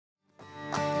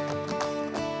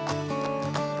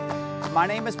My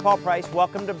name is Paul Price.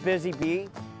 Welcome to Busy Bee.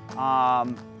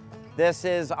 This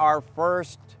is our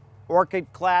first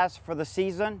orchid class for the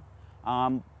season.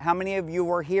 How many of you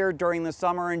were here during the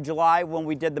summer in July when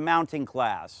we did the mounting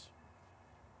class?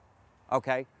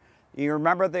 Okay. You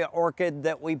remember the orchid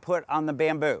that we put on the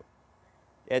bamboo?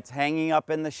 It's hanging up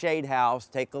in the shade house.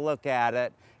 Take a look at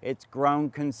it. It's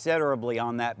grown considerably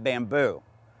on that bamboo.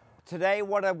 Today,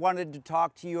 what I wanted to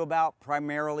talk to you about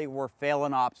primarily were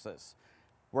Phalaenopsis.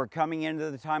 We're coming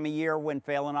into the time of year when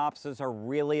Phalaenopsis are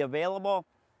really available.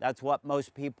 That's what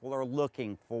most people are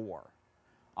looking for.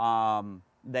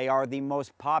 They are the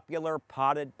most popular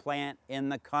potted plant in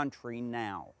the country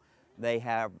now. They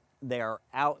are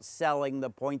outselling the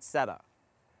poinsettia.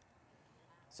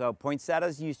 So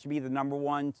poinsettias used to be the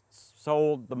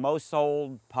the most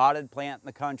sold potted plant in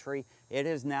the country. It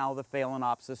is now the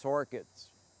Phalaenopsis orchids.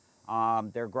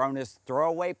 They're grown as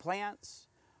throwaway plants.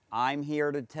 I'm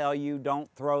here to tell you, don't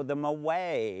throw them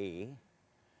away.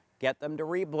 Get them to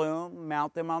rebloom,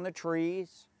 mount them on the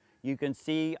trees. You can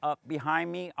see up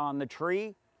behind me on the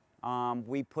tree,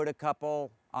 we put a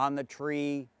couple on the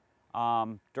tree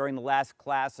during the last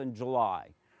class in July.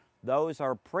 Those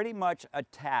are pretty much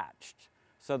attached.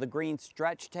 So the green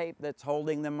stretch tape that's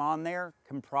holding them on there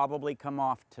can probably come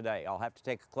off today. I'll have to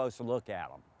take a closer look at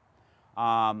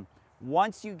them.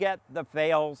 Once you get the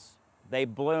Phals, they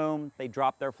bloom, they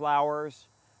drop their flowers.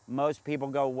 Most people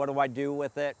go, what do I do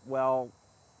with it? Well,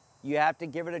 you have to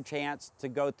give it a chance to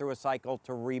go through a cycle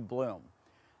to rebloom.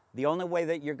 The only way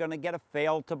that you're gonna get a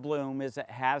Phal to bloom is it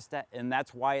has to, and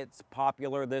that's why it's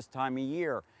popular this time of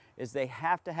year, is they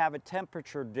have to have a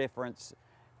temperature difference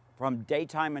from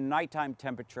daytime and nighttime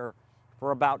temperature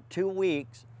for about 2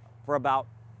 weeks for about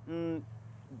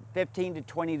 15 to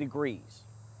 20 degrees.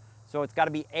 So it's got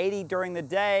to be 80 during the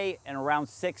day and around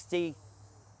 60,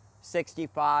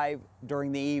 65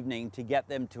 during the evening to get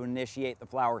them to initiate the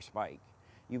flower spike.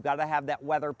 You've got to have that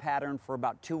weather pattern for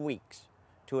about 2 weeks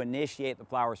to initiate the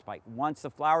flower spike. Once the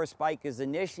flower spike is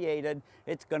initiated,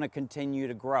 it's going to continue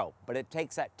to grow, but it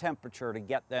takes that temperature to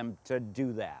get them to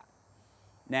do that.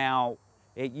 Now,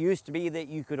 it used to be that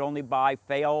you could only buy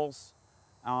Phals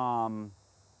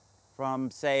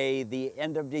from, say, the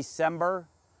end of December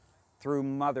through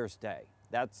Mother's Day.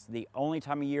 That's the only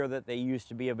time of year that they used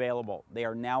to be available. They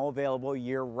are now available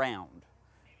year-round.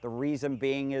 The reason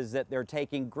being is that they're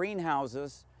taking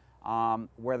greenhouses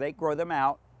where they grow them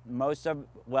out.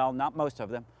 Well, not most of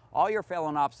them. All your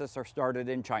Phalaenopsis are started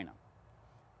in China.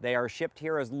 They are shipped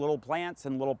here as little plants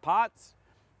in little pots.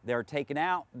 They're taken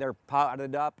out, they're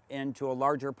potted up into a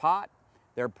larger pot.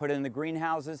 They're put in the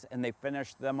greenhouses and they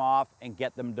finish them off and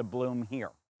get them to bloom here.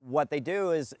 What they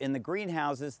do is in the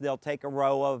greenhouses, they'll take a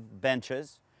row of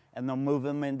benches and they'll move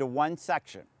them into one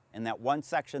section. In that one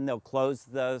section, they'll close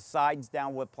the sides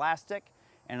down with plastic,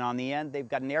 and on the end, they've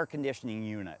got an air conditioning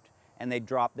unit, and they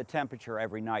drop the temperature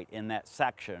every night in that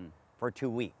section for 2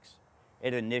 weeks.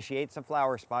 It initiates the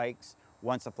flower spikes.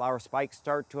 Once the flower spikes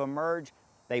start to emerge,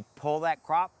 they pull that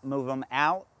crop, move them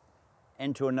out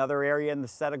into another area in the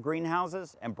set of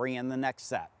greenhouses and bring in the next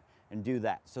set and do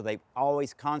that. So they've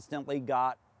always constantly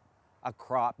got a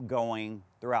crop going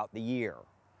throughout the year.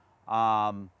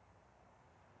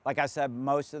 Like I said,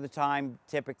 most of the time,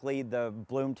 typically the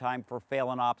bloom time for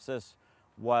Phalaenopsis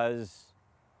was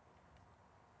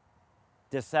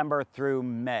December through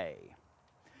May.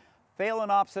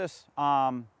 Phalaenopsis,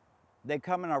 they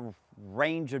come in a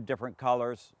range of different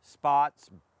colors: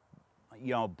 spots,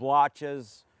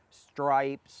 blotches,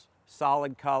 stripes,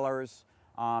 solid colors.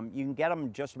 You can get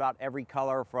them just about every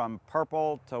color from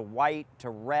purple to white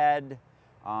to red,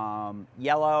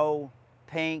 yellow,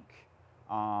 pink,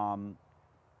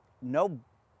 no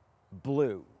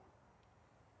blue.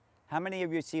 How many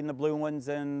of you seen the blue ones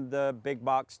in the big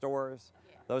box stores?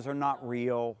 Yeah. Those are not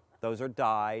real, those are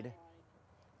dyed.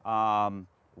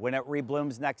 When it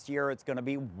reblooms next year, it's gonna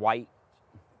be white.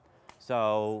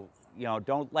 So,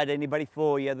 don't let anybody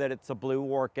fool you that it's a blue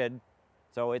orchid.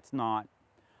 So it's not.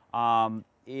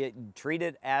 Treat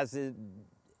it as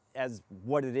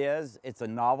what it is. It's a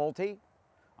novelty.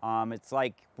 It's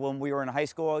like when we were in high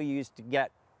school, you used to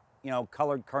get,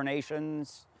 colored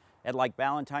carnations at like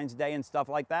Valentine's Day and stuff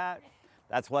like that.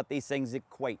 That's what these things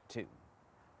equate to.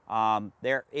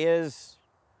 There is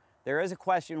a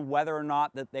question whether or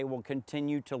not that they will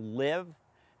continue to live,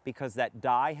 because that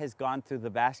dye has gone through the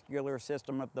vascular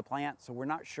system of the plant. So we're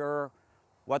not sure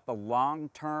what the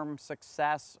long-term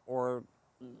success or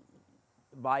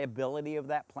viability of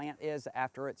that plant is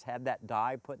after it's had that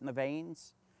dye put in the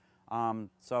veins.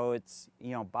 So it's,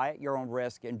 buy at your own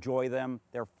risk, enjoy them,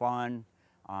 they're fun,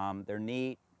 they're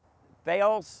neat.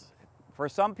 Phals, For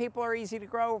some people are easy to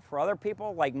grow. For other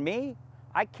people like me,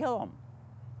 I kill them.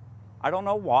 I don't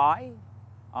know why.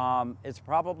 It's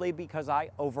probably because I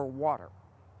overwater.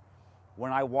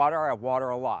 When I water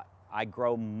a lot. I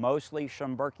grow mostly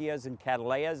Schomburgkias and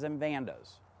Cattleyas and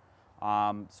Vandas.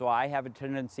 So I have a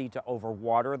tendency to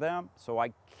overwater them, so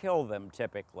I kill them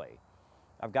typically.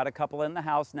 I've got a couple in the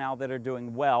house now that are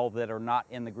doing well that are not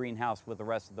in the greenhouse with the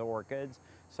rest of the orchids,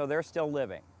 so they're still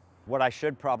living. What I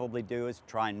should probably do is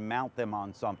try and mount them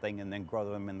on something and then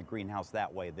grow them in the greenhouse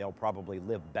that way. They'll probably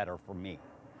live better for me.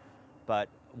 But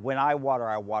when I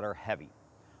water heavy.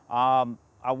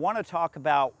 I want to talk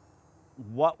about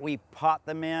what we pot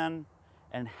them in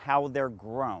and how they're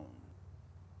grown.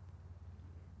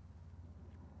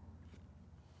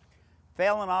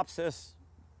 Phalaenopsis,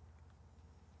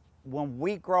 when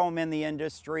we grow them in the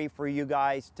industry for you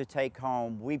guys to take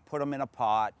home, we put them in a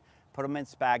pot, put them in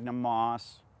sphagnum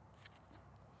moss,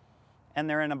 and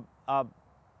they're in a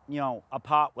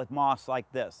pot with moss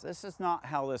like this. This is not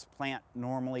how this plant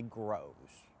normally grows,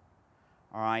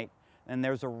 all right? And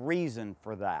there's a reason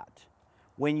for that.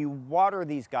 When you water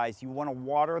these guys, you want to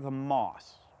water the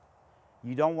moss.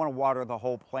 You don't want to water the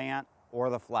whole plant or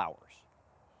the flowers.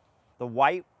 The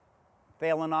white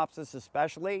Phalaenopsis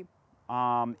especially,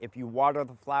 if you water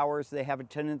the flowers, they have a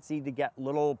tendency to get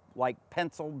little like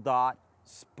pencil dot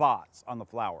spots on the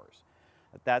flowers.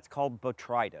 That's called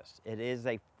botrytis. It is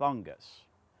a fungus.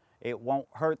 It won't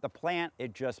hurt the plant,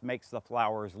 it just makes the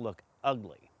flowers look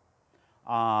ugly.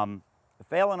 The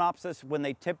Phalaenopsis, when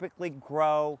they typically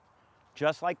grow,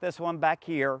 just like this one back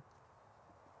here,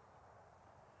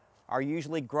 are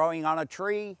usually growing on a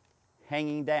tree,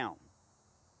 hanging down.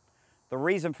 The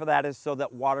reason for that is so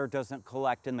that water doesn't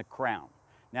collect in the crown.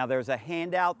 Now there's a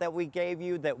handout that we gave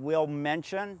you that will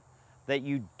mention that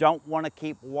you don't want to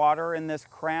keep water in this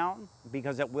crown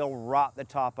because it will rot the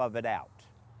top of it out.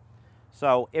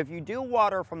 So if you do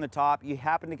water from the top, you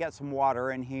happen to get some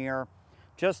water in here,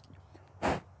 just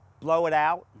blow it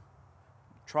out.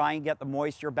 Try and get the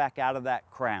moisture back out of that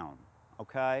crown,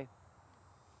 okay?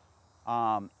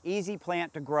 Easy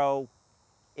plant to grow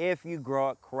if you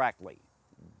grow it correctly.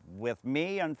 With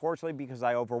me, unfortunately, because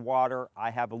I overwater,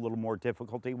 I have a little more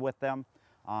difficulty with them.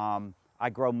 I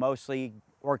grow mostly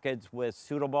orchids with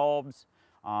pseudobulbs,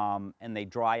 and they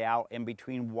dry out in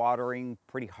between watering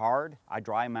pretty hard. I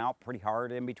dry them out pretty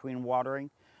hard in between watering,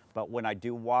 but when I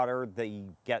do water, they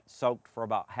get soaked for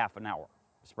about half an hour.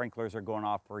 Sprinklers are going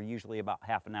off for usually about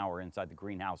half an hour inside the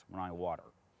greenhouse when I water.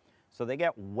 So they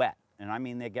get wet, and I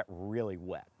mean they get really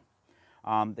wet.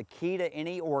 The key to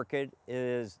any orchid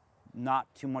is not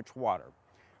too much water.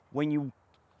 When you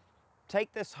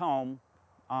take this home,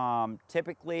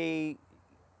 typically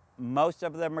most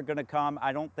of them are going to come.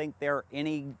 I don't think there are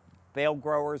any veil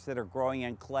growers that are growing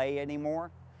in clay anymore.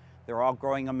 They're all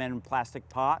growing them in plastic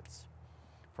pots.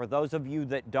 For those of you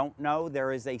that don't know,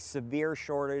 there is a severe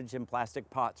shortage in plastic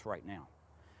pots right now.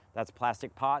 That's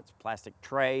plastic pots, plastic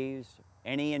trays,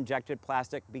 any injected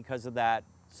plastic because of that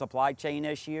supply chain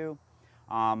issue.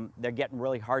 They're getting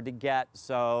really hard to get,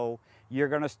 so you're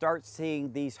going to start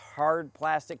seeing these hard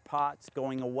plastic pots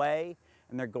going away,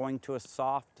 and they're going to a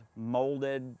soft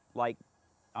molded, like,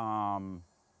 I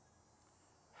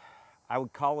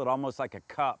would call it almost like a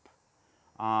cup.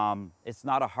 It's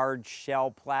not a hard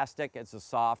shell plastic, it's a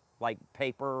soft like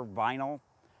paper vinyl,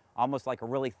 almost like a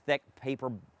really thick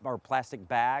paper or plastic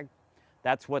bag.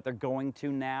 That's what they're going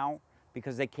to now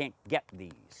because they can't get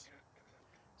these.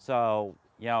 So,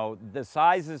 you know, the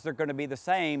sizes are going to be the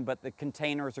same, but the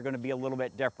containers are going to be a little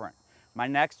bit different. My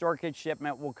next orchid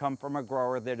shipment will come from a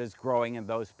grower that is growing in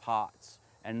those pots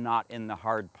and not in the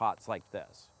hard pots like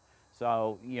this.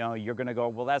 So, you know, you're going to go,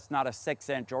 well, that's not a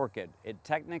 6-inch orchid. It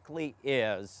technically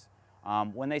is.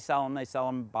 When they sell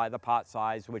them by the pot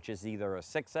size, which is either a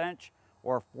 6-inch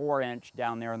or 4-inch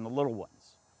down there in the little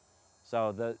ones.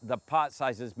 So the pot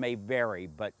sizes may vary,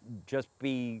 but just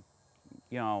be,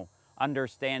 you know,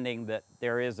 understanding that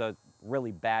there is a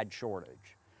really bad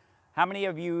shortage. How many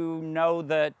of you know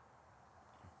that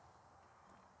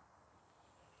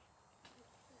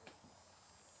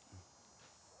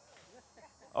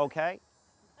okay?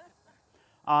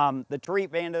 The Terete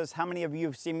Vandas, how many of you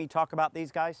have seen me talk about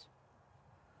these guys?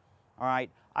 All right,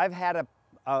 I've had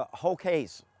a whole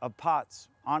case of pots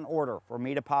on order for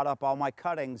me to pot up all my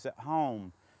cuttings at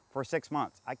home for 6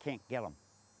 months. I can't get them.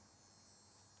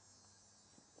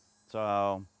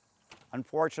 So,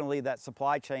 unfortunately, that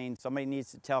supply chain, somebody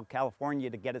needs to tell California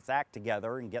to get its act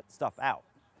together and get stuff out.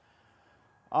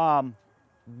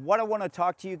 What I want to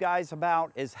talk to you guys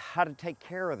about is how to take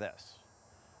care of this.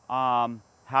 How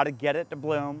to get it to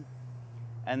bloom,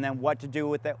 and then what to do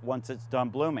with it once it's done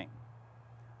blooming.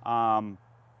 How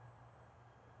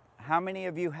many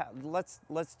of you have,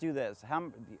 let's do this.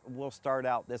 We'll start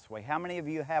out this way. How many of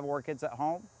you have orchids at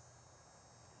home?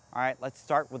 All right, let's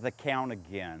start with the count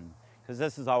again, because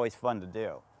this is always fun to do.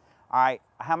 All right,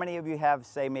 how many of you have,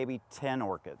 say, maybe 10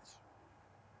 orchids?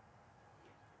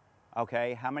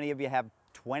 Okay, how many of you have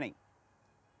 20?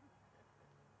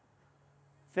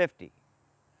 50?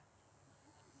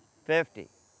 50?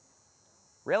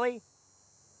 Really?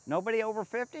 Nobody over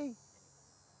 50?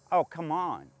 Oh, come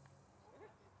on.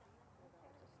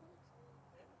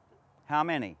 How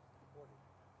many?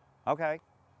 Okay.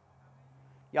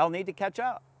 Y'all need to catch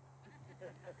up.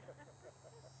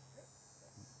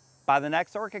 By the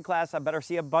next orchid class, I better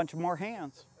see a bunch more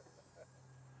hands.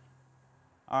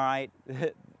 All right.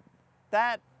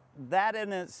 That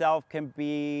in itself can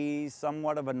be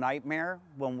somewhat of a nightmare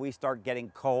when we start getting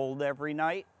cold every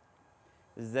night.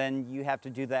 Then you have to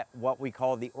do that, what we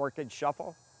call the orchid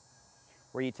shuffle,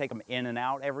 where you take them in and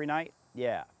out every night.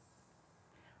 Yeah.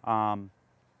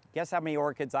 Guess how many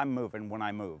orchids I'm moving when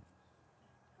I move?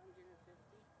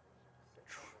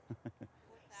 150.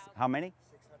 How many?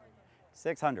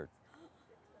 600. Wow.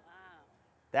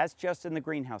 That's just in the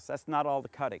greenhouse. That's not all the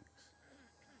cuttings.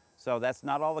 So that's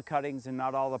not all the cuttings and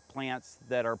not all the plants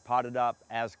that are potted up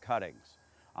as cuttings.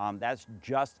 That's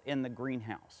just in the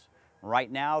greenhouse.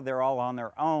 Right now, they're all on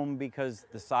their own because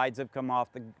the sides have come off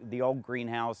the old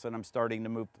greenhouse and I'm starting to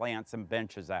move plants and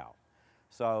benches out.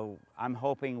 So I'm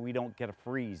hoping we don't get a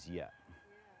freeze yet. Yeah,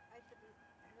 I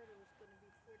heard it was going to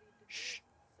be 40 degrees Shh.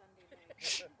 Sunday night.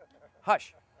 Shh.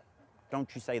 Hush. Don't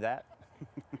you say that.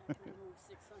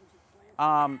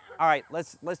 All right,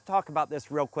 let's talk about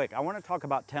this real quick. I want to talk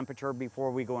about temperature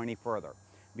before we go any further,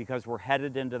 because we're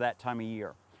headed into that time of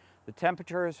year. The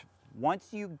temperatures, once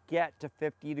you get to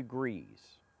 50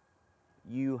 degrees,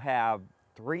 you have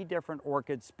 3 different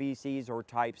orchid species or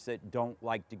types that don't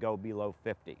like to go below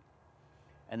 50.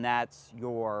 And that's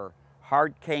your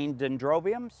hard cane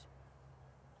dendrobiums.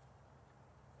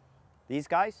 These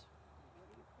guys,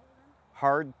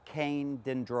 hard cane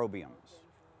dendrobiums.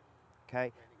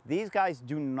 Okay, these guys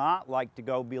do not like to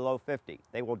go below 50.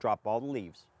 They will drop all the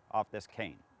leaves off this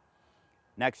cane.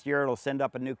 Next year it'll send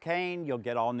up a new cane, you'll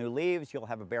get all new leaves, you'll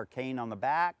have a bare cane on the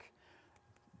back.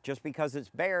 Just because it's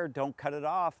bare, don't cut it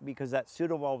off, because that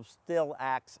pseudobulb still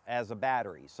acts as a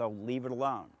battery, so leave it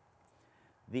alone.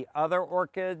 The other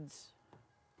orchids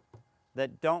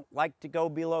that don't like to go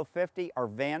below 50 are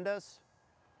vandas.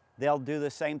 They'll do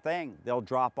the same thing. They'll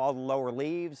drop all the lower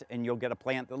leaves and you'll get a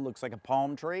plant that looks like a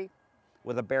palm tree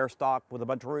with a bare stalk with a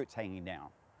bunch of roots hanging down.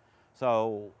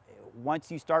 So once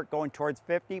you start going towards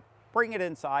 50, bring it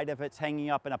inside if it's hanging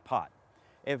up in a pot.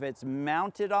 If it's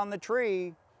mounted on the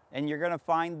tree, and you're gonna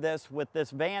find this with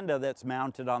this vanda that's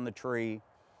mounted on the tree,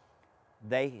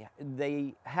 they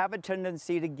have a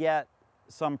tendency to get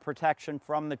some protection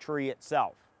from the tree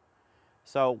itself.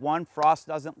 So 1, frost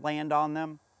doesn't land on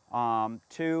them.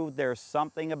 2, there's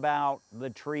something about the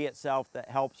tree itself that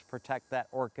helps protect that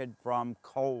orchid from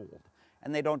cold.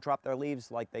 And they don't drop their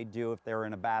leaves like they do if they're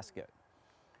in a basket.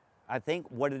 I think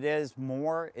what it is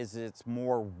more is it's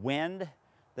more wind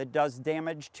that does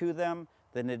damage to them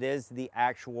than it is the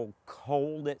actual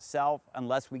cold itself,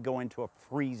 unless we go into a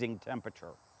freezing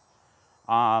temperature.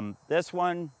 This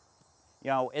one, you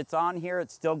know, it's on here,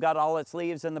 it's still got all its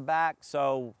leaves in the back,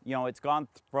 so, you know, it's gone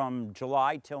from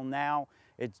July till now,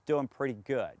 it's doing pretty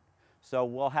good. So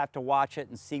we'll have to watch it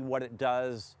and see what it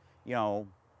does, you know,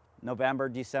 November,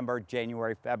 December,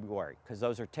 January, February, because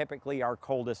those are typically our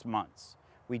coldest months.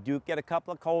 We do get a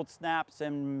couple of cold snaps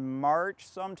in March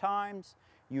sometimes.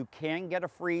 You can get a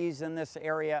freeze in this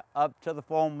area up to the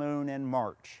full moon in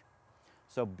March.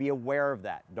 So be aware of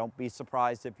that. Don't be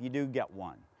surprised if you do get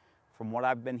one. From what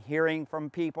I've been hearing from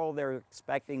people, they're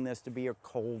expecting this to be a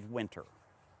cold winter.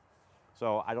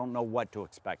 So I don't know what to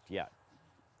expect yet.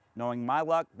 Knowing my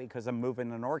luck, because I'm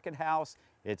moving an orchid house,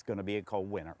 it's going to be a cold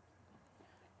winter.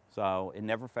 So it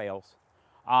never fails.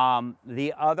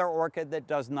 The other orchid that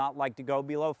does not like to go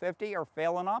below 50 are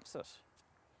Phalaenopsis.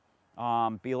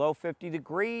 Below 50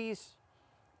 degrees,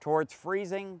 towards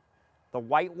freezing, the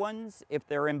white ones, if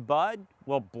they're in bud,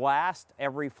 will blast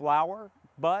every flower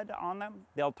bud on them.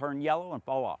 They'll turn yellow and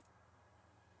fall off.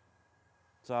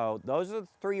 So those are the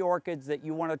 3 orchids that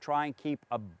you want to try and keep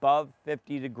above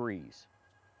 50 degrees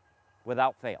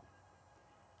without fail.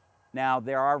 Now,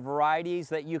 there are varieties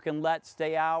that you can let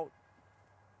stay out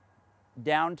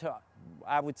down to,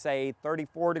 I would say,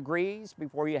 34 degrees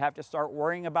before you have to start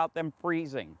worrying about them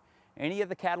freezing. Any of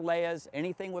the Cattleyas,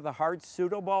 anything with a hard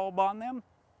pseudobulb on them,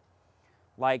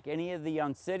 like any of the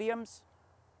Oncidiums,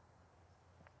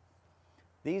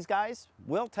 these guys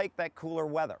will take that cooler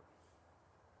weather.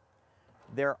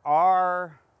 There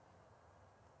are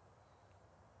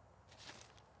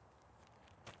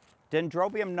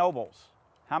Dendrobium nobles.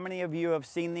 How many of you have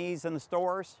seen these in the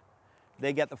stores?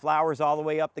 They get the flowers all the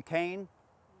way up the cane.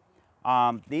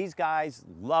 These guys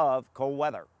love cold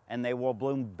weather, and they will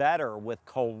bloom better with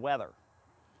cold weather.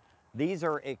 These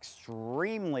are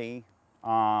extremely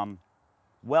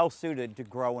well suited to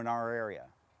grow in our area.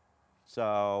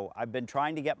 So I've been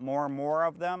trying to get more and more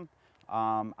of them.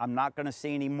 I'm not going to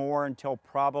see any more until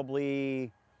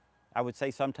probably, I would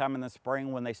say sometime in the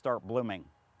spring when they start blooming.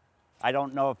 I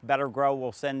don't know if Better Grow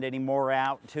will send any more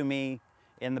out to me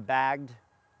in the bagged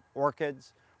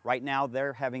orchids. Right now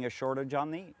they're having a shortage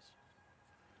on these.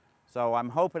 So I'm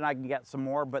hoping I can get some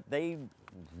more, but they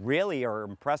really are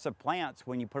impressive plants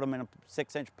when you put them in a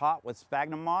 6-inch pot with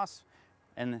sphagnum moss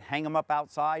and hang them up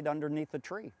outside underneath the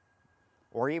tree.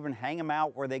 Or even hang them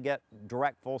out where they get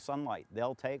direct full sunlight.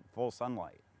 They'll take full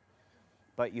sunlight.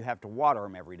 But you have to water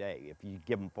them every day if you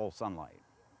give them full sunlight.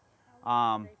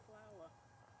 How do they flower?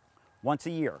 Once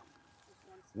a year.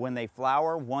 When they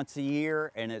flower, once a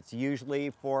year, and it's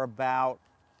usually for about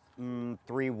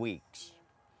 3 weeks.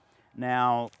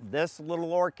 Now, this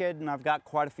little orchid, and I've got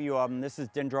quite a few of them, this is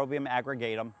Dendrobium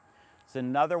aggregatum. It's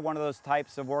another one of those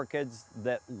types of orchids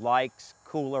that likes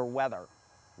cooler weather.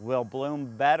 Will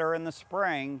bloom better in the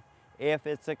spring if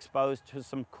it's exposed to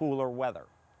some cooler weather.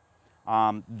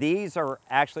 These are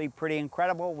actually pretty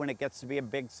incredible. When it gets to be a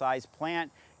big size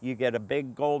plant, you get a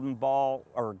big golden ball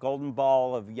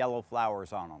of yellow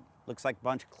flowers on them. Looks like a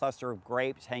bunch of cluster of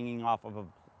grapes hanging off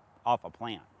a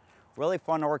plant. Really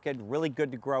fun orchid, really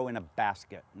good to grow in a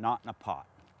basket, not in a pot.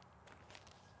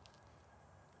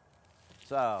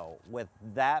 So with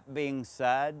that being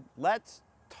said, let's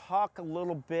talk a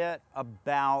little bit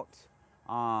about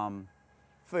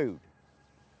food.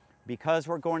 Because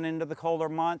we're going into the colder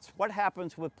months, what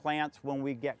happens with plants when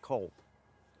we get cold?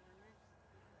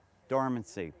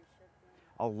 Dormancy.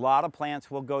 A lot of plants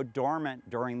will go dormant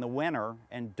during the winter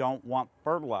and don't want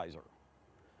fertilizer.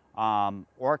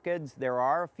 Orchids, there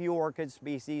are a few orchid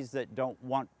species that don't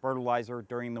want fertilizer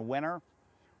during the winter.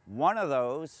 One of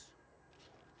those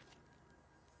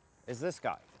is this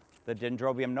guy, the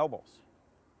Dendrobium nobles.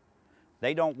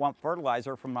 They don't want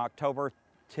fertilizer from October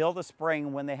till the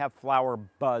spring when they have flower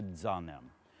buds on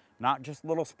them. Not just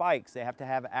little spikes, they have to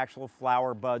have actual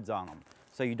flower buds on them.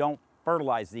 So you don't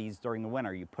fertilize these during the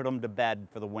winter, you put them to bed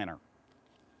for the winter.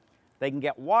 They can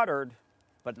get watered,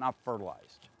 but not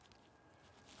fertilized.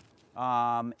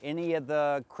 Any of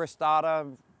the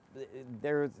cristata,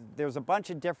 there's a bunch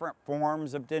of different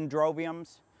forms of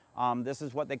dendrobiums. This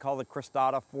is what they call the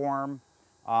cristata form.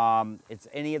 It's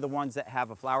any of the ones that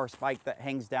have a flower spike that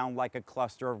hangs down like a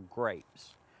cluster of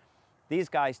grapes. These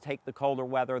guys take the colder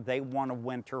weather, they want a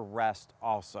winter rest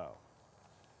also.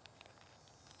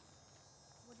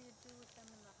 What do you do with them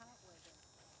in the hot weather?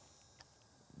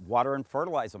 Water and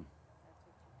fertilize them. That's what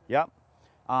you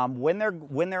do. Yep.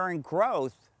 When they're in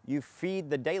growth, you feed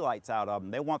the daylights out of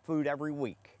them. They want food every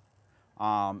week.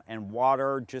 And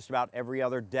water just about every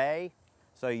other day.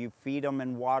 So you feed them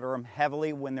and water them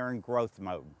heavily when they're in growth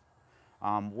mode.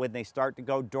 When they start to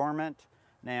go dormant,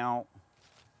 now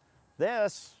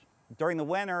this, during the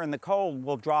winter and the cold,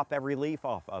 will drop every leaf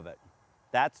off of it.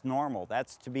 That's normal.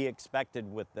 That's to be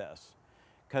expected with this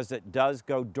because it does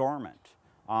go dormant.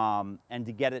 And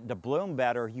to get it to bloom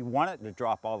better, you want it to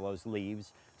drop all those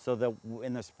leaves so that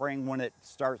in the spring when it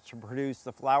starts to produce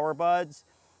the flower buds,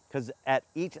 because at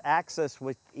each axis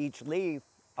with each leaf,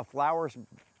 a flower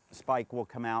spike will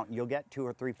come out and you'll get 2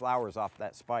 or 3 flowers off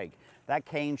that spike. That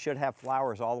cane should have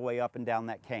flowers all the way up and down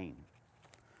that cane.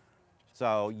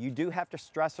 So you do have to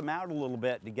stress them out a little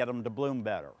bit to get them to bloom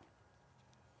better.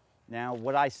 Now,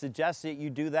 would I suggest that you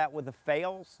do that with the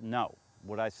Phals? No.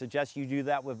 Would I suggest you do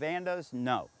that with Vandas?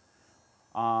 No.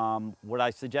 Would I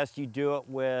suggest you do it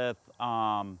with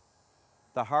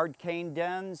the hard cane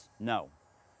dens? No.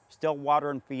 Still water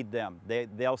and feed them.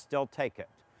 They'll still take it.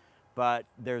 But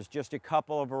there's just a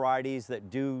couple of varieties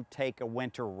that do take a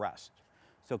winter rest.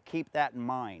 So keep that in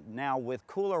mind. Now with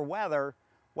cooler weather,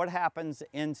 what happens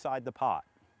inside the pot?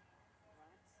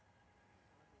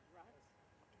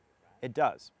 It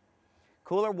does.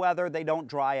 Cooler weather, they don't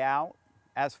dry out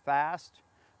as fast.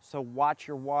 So watch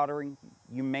your watering.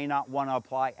 You may not want to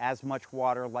apply as much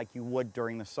water like you would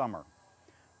during the summer.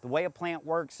 The way a plant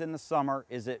works in the summer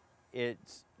is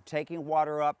it's taking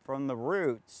water up from the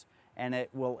roots and it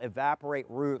will evaporate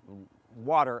root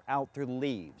water out through the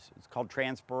leaves. It's called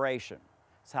transpiration.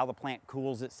 It's how the plant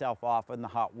cools itself off in the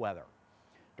hot weather.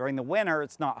 During the winter,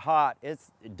 it's not hot. It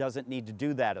doesn't need to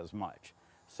do that as much.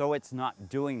 So it's not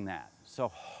doing that. So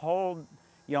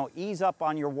ease up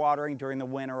on your watering during the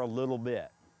winter a little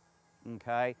bit,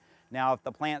 okay? Now, if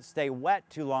the plants stay wet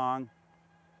too long,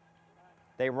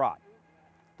 they rot.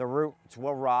 The roots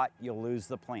will rot, you'll lose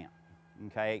the plant,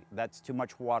 okay? That's too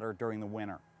much water during the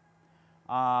winter.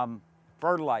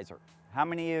 Fertilizer. How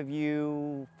many of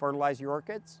you fertilize your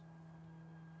orchids?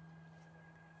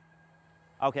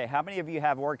 Okay, how many of you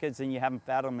have orchids and you haven't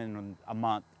fed them in a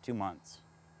month, 2 months?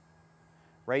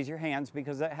 Raise your hands,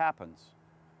 because it happens.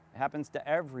 It happens to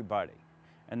everybody.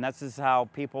 And this is how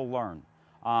people learn.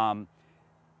 I'm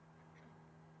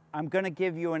gonna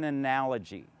give you an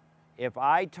analogy. If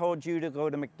I told you to go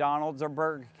to McDonald's or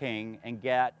Burger King and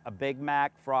get a Big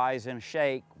Mac, fries, and a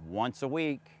shake once a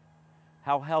week,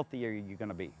 how healthy are you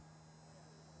gonna be?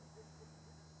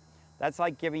 That's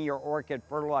like giving your orchid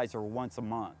fertilizer once a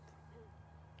month,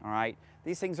 all right?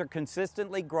 These things are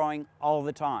consistently growing all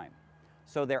the time,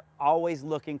 so they're always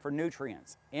looking for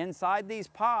nutrients. Inside these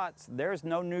pots, there's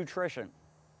no nutrition,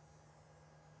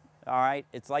 all right?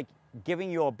 It's like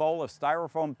giving you a bowl of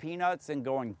styrofoam peanuts and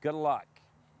going, good luck.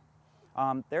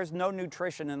 There's no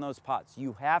nutrition in those pots.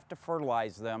 You have to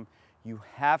fertilize them. You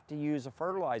have to use a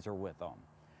fertilizer with them.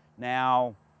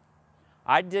 Now,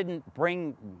 I didn't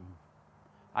bring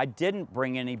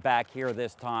any back here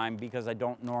this time because I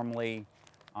don't normally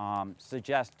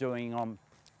suggest doing them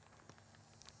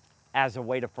as a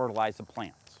way to fertilize the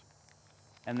plants.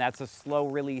 And that's a slow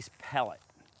release pellet.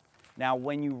 Now,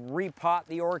 when you repot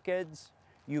the orchids,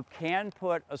 you can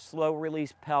put a slow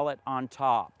release pellet on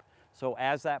top. So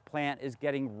as that plant is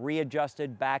getting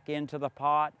readjusted back into the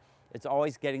pot, it's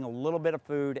always getting a little bit of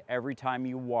food every time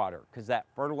you water, because that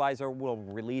fertilizer will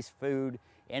release food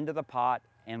into the pot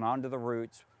and onto the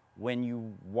roots when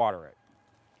you water it.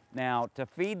 Now, to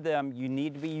feed them, you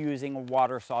need to be using a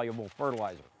water-soluble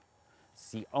fertilizer.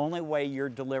 It's the only way you're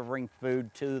delivering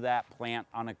food to that plant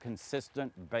on a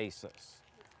consistent basis.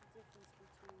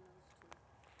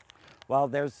 Well,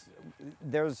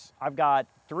 I've got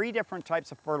 3 different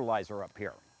types of fertilizer up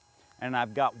here, and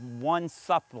I've got 1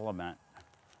 supplement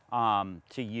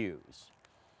to use.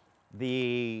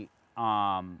 The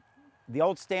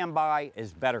old standby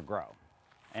is Better Grow,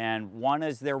 and one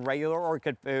is their regular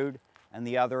orchid food, and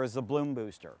the other is a bloom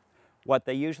booster. What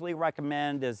they usually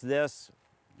recommend is this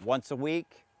once a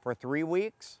week for 3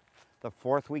 weeks. The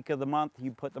 4th week of the month,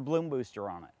 you put the bloom booster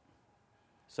on it.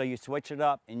 So you switch it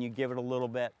up and you give it a little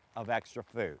bit of extra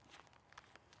food.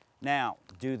 Now,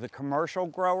 do the commercial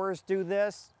growers do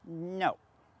this? No,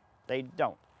 they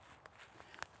don't.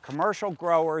 Commercial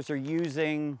growers are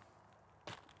using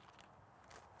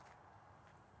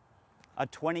a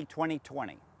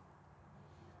 20-20-20.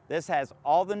 This has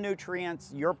all the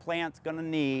nutrients your plant's gonna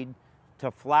need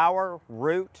to flower,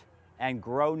 root, and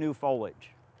grow new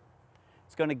foliage.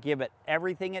 It's gonna give it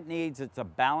everything it needs. It's a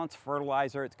balanced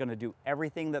fertilizer. It's gonna do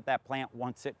everything that that plant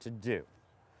wants it to do.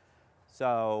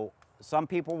 So some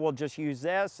people will just use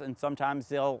this, and sometimes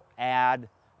they'll add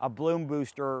a bloom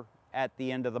booster at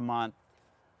the end of the month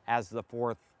as the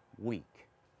 4th week.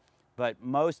 But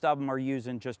most of them are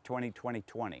using just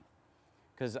 20-20-20.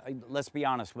 Because let's be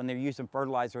honest, when they're using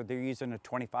fertilizer, they're using a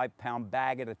 25-pound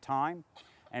bag at a time,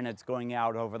 and it's going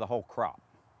out over the whole crop.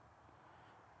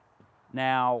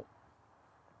 Now,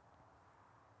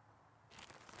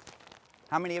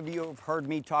 how many of you have heard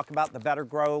me talk about the Better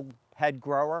Grow head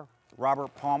grower,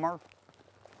 Robert Palmer?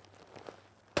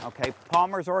 Okay,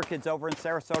 Palmer's Orchids over in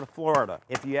Sarasota, Florida.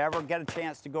 If you ever get a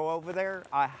chance to go over there,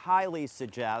 I highly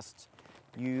suggest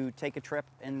you take a trip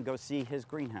and go see his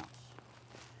greenhouse.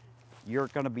 You're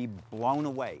gonna be blown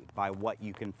away by what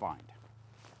you can find.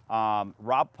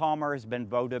 Rob Palmer has been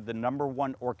voted the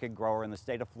 #1 orchid grower in the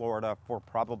state of Florida for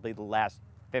probably the last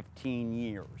 15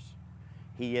 years.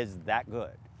 He is that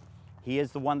good. He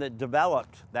is the one that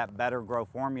developed that Better Grow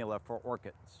formula for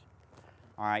orchids.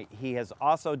 All right, he has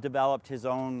also developed his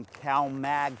own Cal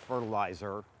Mag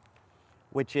fertilizer,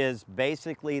 which is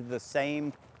basically the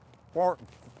same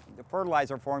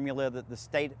fertilizer formula that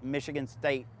the Michigan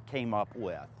State came up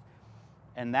with.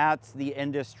 And that's the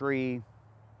industry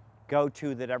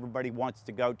go-to that everybody wants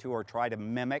to go to or try to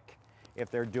mimic if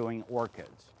they're doing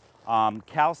orchids.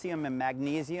 Calcium and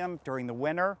magnesium during the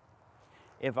winter.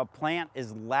 If a plant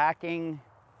is lacking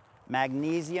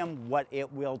magnesium, what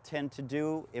it will tend to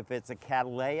do, if it's a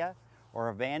Cattleya or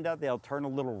a Vanda, they'll turn a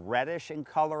little reddish in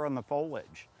color on the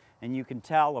foliage. And you can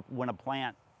tell when a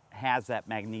plant has that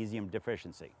magnesium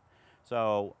deficiency.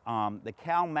 So the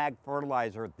Cal Mag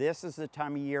fertilizer, this is the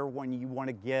time of year when you want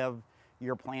to give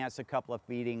your plants a couple of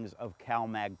feedings of Cal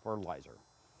Mag fertilizer.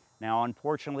 Now,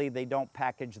 unfortunately, they don't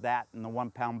package that in the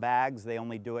 1-pound bags. They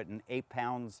only do it in 8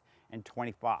 pounds and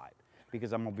 25.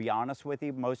 because I'm gonna be honest with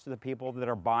you, most of the people that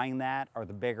are buying that are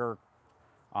the bigger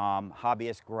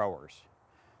hobbyist growers.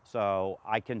 So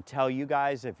I can tell you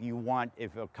guys, if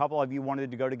a couple of you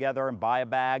wanted to go together and buy a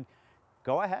bag,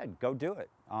 go ahead, go do it.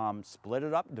 Split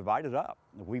it up, divide it up.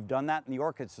 We've done that in the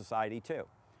Orchid Society too.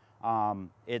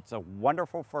 It's a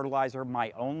wonderful fertilizer.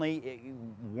 My only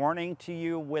warning to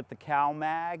you with the cow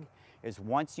mag is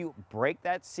once you break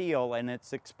that seal and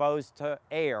it's exposed to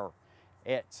air,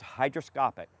 it's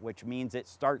hygroscopic, which means it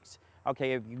starts,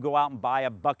 okay, if you go out and buy a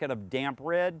bucket of damp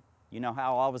rid, you know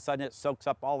how all of a sudden it soaks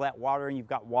up all that water and you've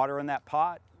got water in that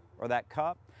pot or that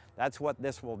cup? That's what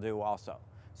this will do also.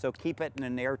 So keep it in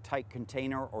an airtight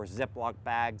container or Ziploc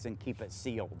bags and keep it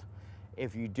sealed.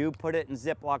 If you do put it in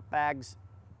Ziploc bags,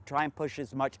 try and push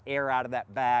as much air out of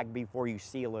that bag before you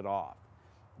seal it off.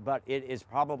 But it is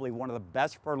probably one of the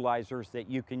best fertilizers that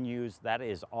you can use. That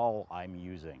is all I'm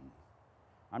using.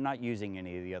 I'm not using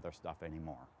any of the other stuff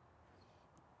anymore.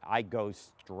 I go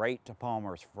straight to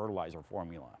Palmer's fertilizer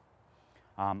formula.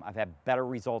 I've had better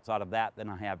results out of that than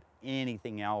I have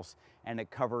anything else, and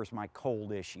it covers my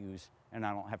cold issues, and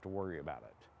I don't have to worry about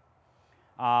it.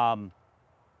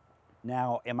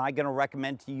 Now, am I gonna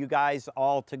recommend to you guys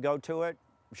all to go to it?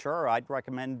 Sure, I'd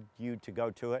recommend you to go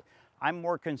to it. I'm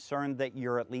more concerned that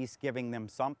you're at least giving them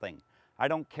something. I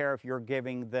don't care if you're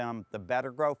giving them the Better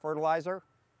Grow fertilizer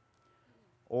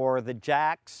or the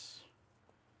Jax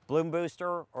Bloom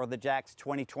Booster or the Jax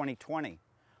 20-20-20.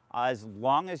 As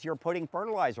long as you're putting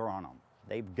fertilizer on them,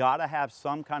 they've gotta have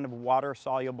some kind of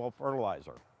water-soluble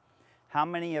fertilizer. How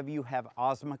many of you have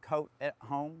Osmocote at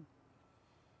home?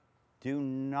 Do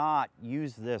not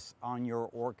use this on your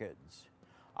orchids.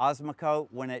 Osmocote,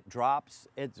 when it drops,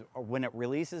 when it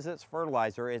releases its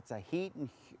fertilizer, it's a heat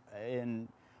and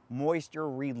moisture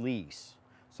release.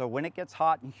 So when it gets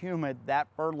hot and humid, that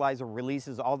fertilizer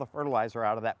releases all the fertilizer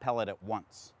out of that pellet at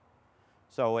once.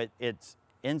 So it's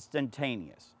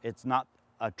instantaneous. It's not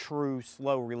a true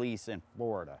slow release in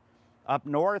Florida. Up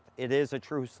north, it is a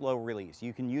true slow release.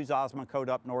 You can use Osmocote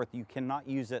up north. You cannot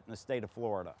use it in the state of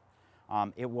Florida.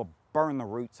 It will burn the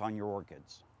roots on your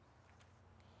orchids.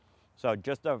 So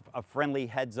just a friendly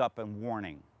heads up and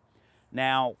warning.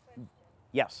 Now, Question.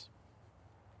 yes.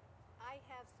 I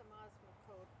have some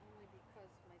Osmocote only because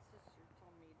my sister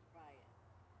told me to buy it.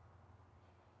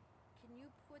 Can you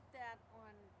put that on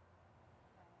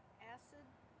acid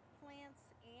plants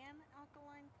and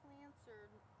alkaline plants, or?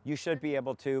 You should be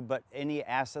able to, but any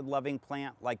acid-loving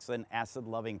plant likes an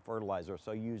acid-loving fertilizer,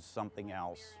 so use something Like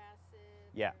else. Acid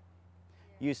Yeah. or-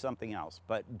 Use something else,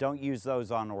 but don't use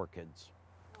those on orchids.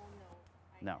 Oh, no.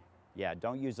 No. haven't. Yeah,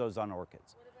 don't use those on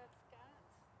orchids. What about Scott's?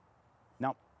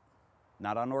 No,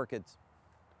 not on orchids.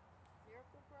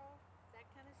 Miracle Grow? That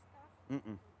kind of stuff?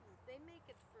 Mm-mm. They make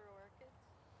it for orchids.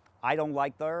 I don't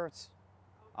like theirs.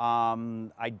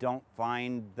 I don't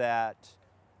find that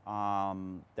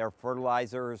their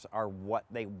fertilizers are what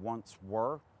they once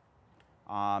were.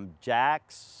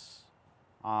 Jax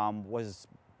was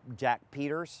Jack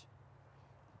Peters.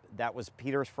 That was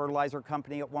Peters Fertilizer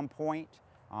Company at one point.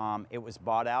 It was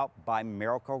bought out by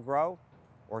Miracle Grow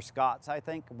or Scott's, I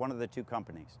think, one of the two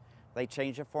companies. They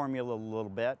changed the formula a little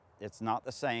bit. It's not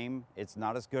the same. It's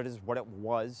not as good as what it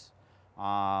was.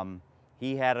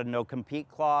 He had a no compete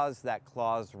clause. That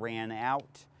clause ran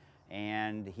out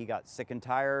and he got sick and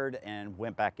tired and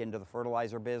went back into the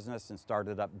fertilizer business and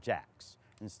started up Jax.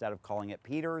 Instead of calling it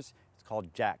Peters, it's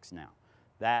called Jax now.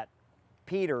 That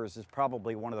Peters is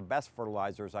probably one of the best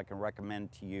fertilizers I can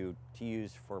recommend to you to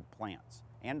use for plants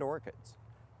and orchids.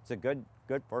 It's a good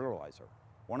fertilizer,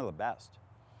 one of the best.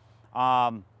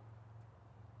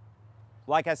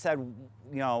 Like I said,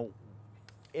 you know,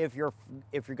 if you're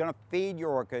going to feed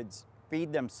your orchids,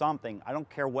 feed them something. I don't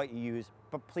care what you use,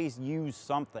 but please use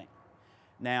something.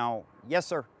 Now, yes,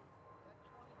 sir.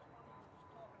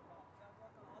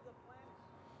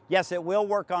 Yes, it will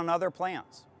work on other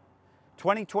plants.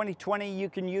 20-20-20 you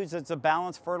can use as a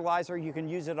balanced fertilizer. You can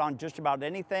use it on just about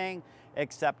anything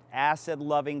except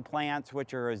acid-loving plants,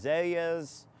 which are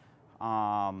azaleas.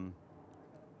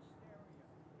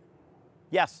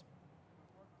 Yes.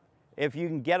 If you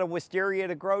can get a wisteria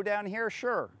to grow down here,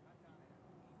 sure.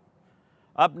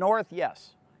 Up north,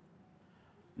 yes.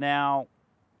 Now,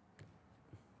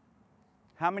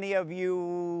 how many of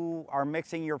you are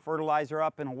mixing your fertilizer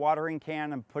up in a watering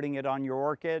can and putting it on your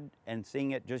orchid and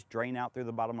seeing it just drain out through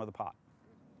the bottom of the pot?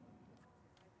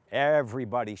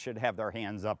 Everybody should have their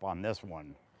hands up on this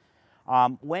one.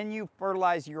 When you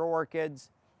fertilize your orchids,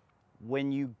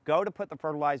 when you go to put the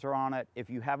fertilizer on it, if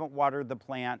you haven't watered the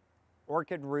plant,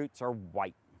 orchid roots are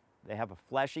white. They have a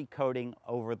fleshy coating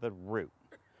over the root.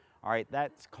 All right,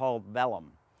 that's called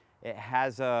vellum. It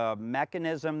has a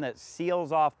mechanism that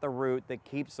seals off the root that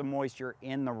keeps the moisture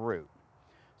in the root.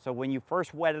 So when you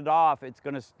first wet it off, it's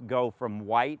going to go from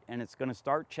white and it's going to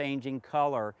start changing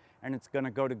color and it's going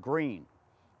to go to green.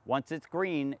 Once it's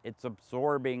green, it's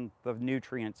absorbing the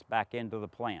nutrients back into the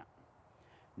plant.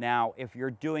 Now, if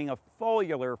you're doing a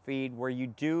foliar feed where you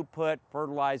do put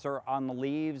fertilizer on the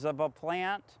leaves of a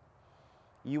plant,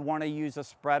 you want to use a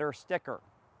spreader sticker.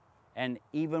 And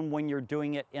even when you're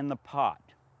doing it in the pot.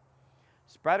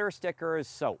 Spreader sticker is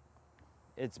soap.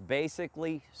 It's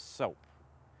basically soap.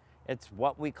 It's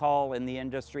what we call in the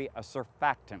industry a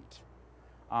surfactant.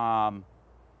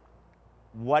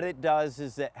 What it does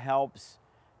is it helps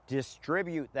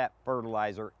distribute that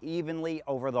fertilizer evenly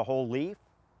over the whole leaf.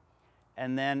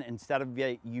 And then instead of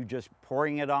you just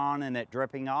pouring it on and it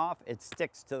dripping off, it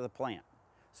sticks to the plant.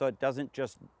 So it doesn't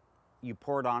just, you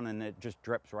pour it on and it just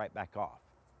drips right back off.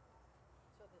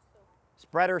 So the soap.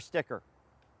 Spreader sticker.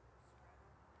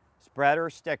 Spreader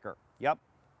sticker, yep.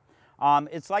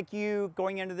 It's like you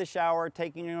going into the shower,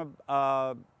 taking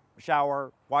a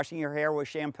shower, washing your hair with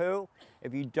shampoo.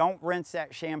 If you don't rinse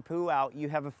that shampoo out, you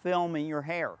have a film in your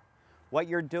hair. What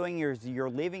you're doing is you're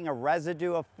leaving a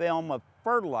residue of film of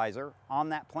fertilizer on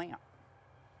that plant.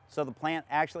 So the plant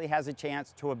actually has a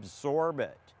chance to absorb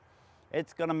it.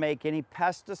 It's going to make any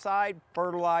pesticide,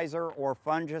 fertilizer, or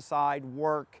fungicide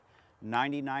work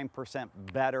 99%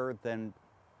 better than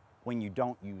when you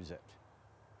don't use it.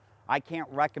 I can't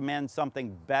recommend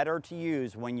something better to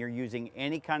use when you're using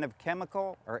any kind of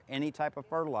chemical or any type of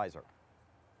fertilizer.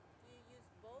 Do you use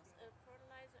both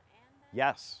fertilizer and that?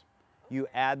 Yes. You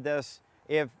add this,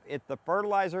 if the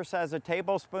fertilizer says a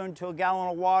tablespoon to a gallon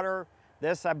of water,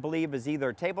 this I believe is either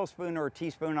a tablespoon or a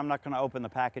teaspoon. I'm not going to open the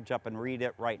package up and read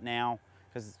it right now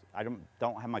because I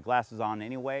don't have my glasses on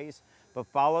anyways, but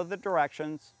follow the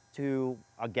directions to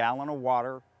a gallon of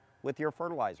water with your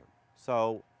fertilizer.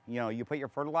 So, you know, you put your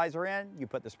fertilizer in, you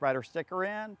put the spreader sticker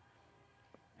in,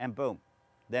 and boom,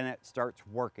 then it starts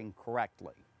working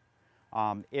correctly.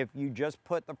 If you just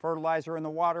put the fertilizer in the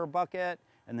water bucket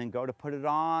and then go to put it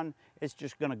on, it's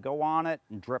just going to go on it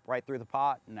and drip right through the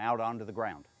pot and out onto the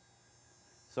ground.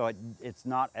 So it's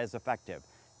not as effective.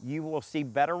 You will see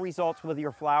better results with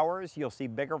your flowers. You'll see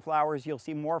bigger flowers. You'll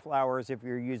see more flowers if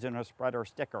you're using a spreader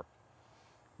sticker.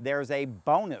 There's a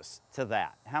bonus to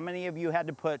that. How many of you had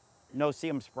to put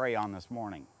no-see-um spray on this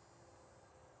morning?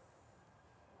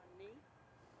 On me?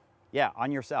 Yeah,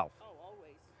 on yourself. Oh,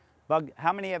 always.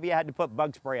 How many of you had to put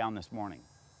bug spray on this morning?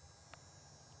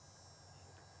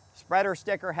 Spreader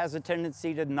sticker has a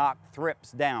tendency to knock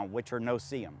thrips down, which are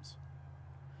no-see-ums.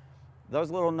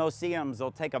 Those little no-see-ums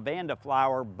will take a vanda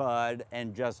flower bud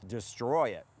and just destroy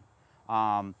it.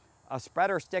 A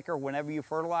spreader sticker, whenever you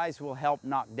fertilize, will help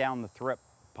knock down the thrip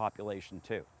population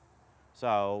too.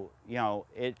 So, you know,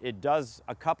 it does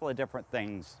a couple of different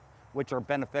things which are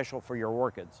beneficial for your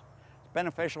orchids. It's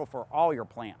beneficial for all your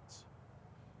plants.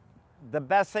 The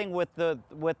best thing with the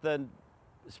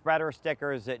spreader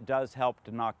sticker is it does help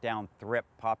to knock down thrip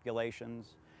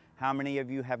populations. How many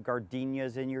of you have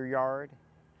gardenias in your yard?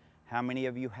 How many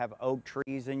of you have oak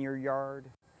trees in your yard?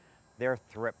 They're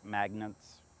thrip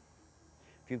magnets.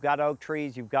 If you've got oak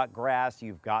trees, you've got grass,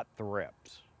 you've got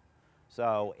thrips.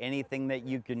 So anything that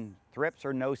you can, thrips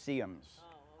or no-see-ums.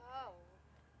 Oh,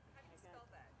 how do you spell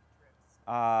that,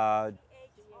 Uh,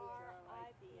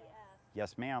 T-H-R-I-P-S.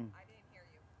 yes, ma'am. I didn't hear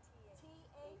you.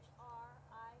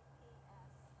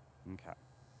 T-H-R-I-P-S. Okay.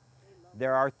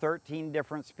 There are 13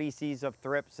 different species of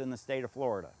thrips in the state of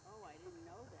Florida. Oh, I didn't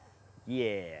know that.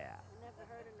 Yeah. I never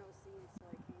heard of no-see-um, so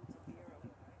I came to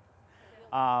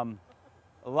Bureau.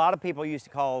 A lot of people used to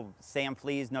call sand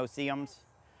fleas no-see-ums,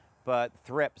 but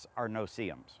thrips are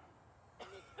no-see-ums. And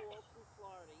it's all through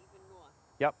Florida, even north.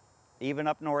 Yep. Even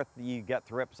up north, you get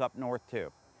thrips up north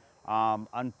too.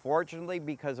 Unfortunately,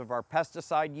 because of our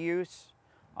pesticide use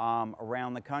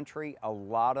around the country, a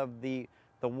lot of the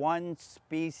one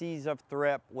species of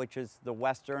thrip, which is the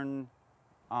western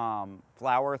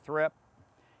flower thrip,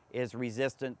 is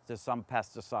resistant to some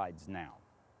pesticides now.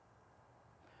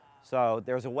 So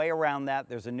there's a way around that.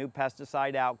 There's a new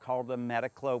pesticide out called a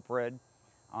metacloprid.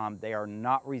 They are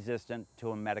not resistant to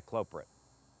a metacloprid.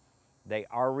 They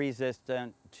are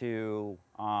resistant to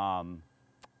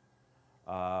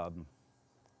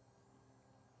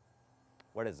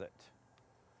what is it?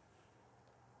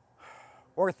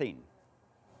 Orthene.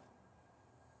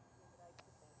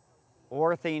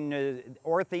 Orthene,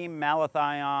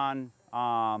 malathion,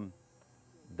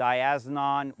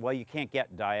 diazinon. Well, you can't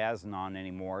get diazinon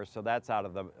anymore, so that's out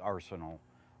of the arsenal.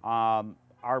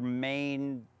 Our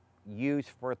main use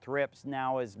for thrips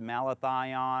now is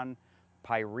malathion,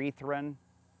 pyrethrin,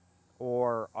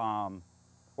 or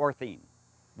orthine,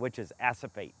 which is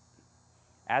acephate.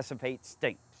 Acephate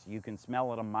stinks. You can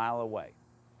smell it a mile away.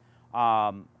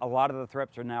 A lot of the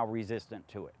thrips are now resistant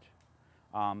to it.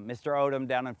 Mr. Odom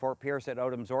down in Fort Pierce at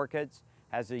Odom's Orchids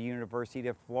has the University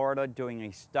of Florida doing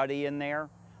a study in there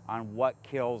on what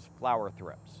kills flower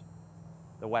thrips,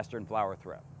 the western flower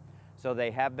thrip. So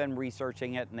they have been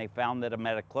researching it, and they found that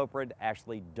imidacloprid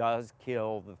actually does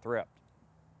kill the thrip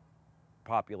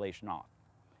population off.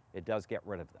 It does get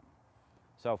rid of them.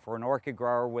 So for an orchid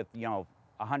grower with,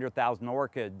 100,000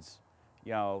 orchids,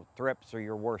 thrips are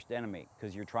your worst enemy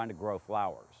because you're trying to grow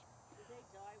flowers. Do they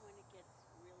die when it gets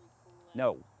really cool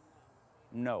out?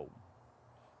 No.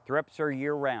 Thrips are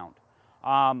year-round.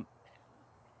 I've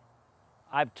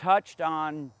touched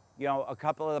on, a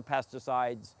couple of the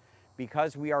pesticides.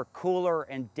 Because we are cooler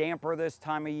and damper this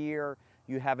time of year,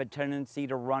 you have a tendency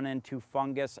to run into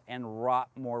fungus and rot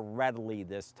more readily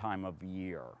this time of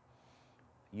year.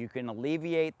 You can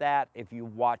alleviate that if you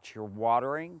watch your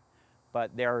watering, but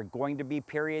there are going to be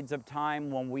periods of time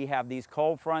when we have these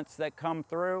cold fronts that come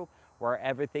through where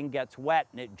everything gets wet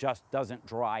and it just doesn't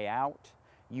dry out.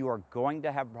 You are going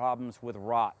to have problems with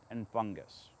rot and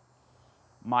fungus.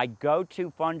 My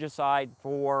go-to fungicide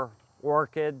for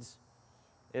orchids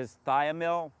is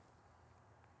thiamil.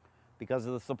 Because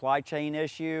of the supply chain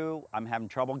issue, I'm having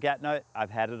trouble getting it. I've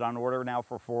had it on order now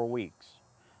for 4 weeks.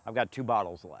 I've got 2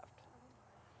 bottles left.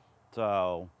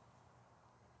 So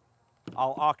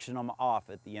I'll auction them off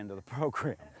at the end of the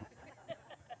program.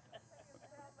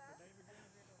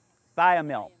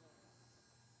 Thiamil.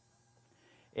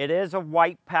 It is a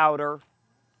white powder.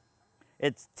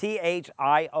 It's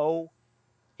THIOMYL.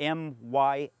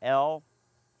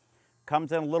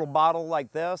 Comes in a little bottle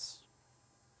like this.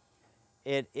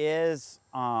 It is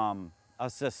a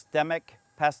systemic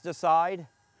pesticide.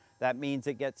 That means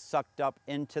it gets sucked up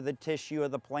into the tissue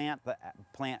of the plant. The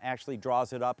plant actually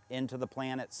draws it up into the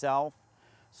plant itself.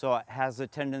 So it has a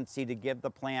tendency to give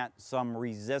the plant some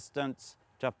resistance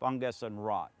to fungus and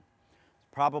rot. It's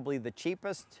probably the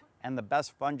cheapest and the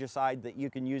best fungicide that you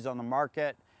can use on the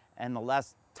market and the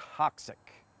less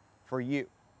toxic for you.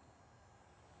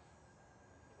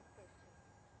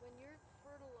 When you're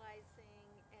fertilizing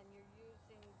and you're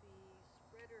using the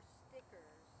spreader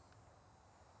stickers,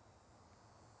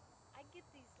 I get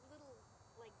these little,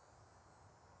 like,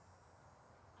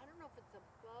 I don't know if it's a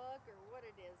bug or what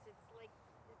it is. It's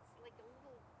like a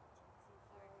little,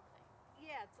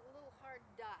 yeah, it's a little hard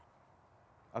dot.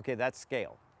 Okay, that's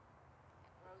scale.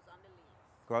 Grows on the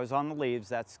leaves. Grows on the leaves,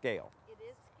 that's scale. It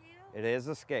is scale? It is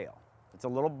a scale. It's a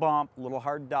little bump, little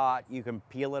hard dot. You can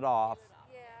peel it off.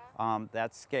 Yeah.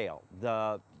 That's scale.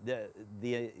 The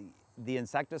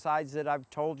insecticides that I've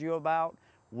told you about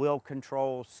will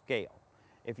control scale.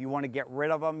 If you want to get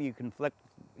rid of them, you can pick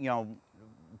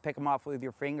them off with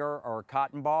your finger or a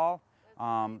cotton ball,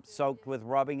 soaked with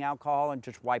rubbing alcohol, and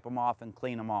just wipe them off and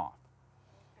clean them off.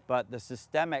 But the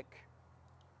systemic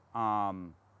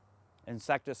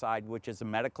insecticide, which is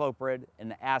imidacloprid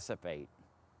and acephate,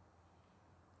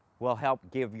 will help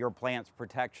give your plants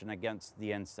protection against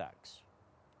the insects.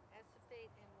 Acephate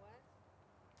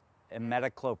and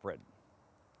what? Imidacloprid.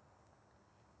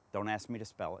 Don't ask me to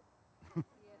spell it. Yeah.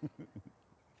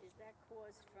 Is that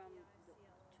caused from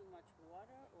too much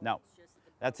water? Or No, it's just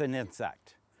the that's an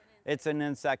insect. It's an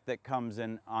insect that comes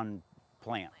in on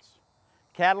plants.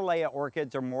 Cattleya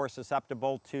orchids are more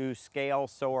susceptible to scale,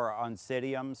 so are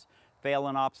oncidiums.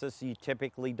 Phalaenopsis, you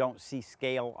typically don't see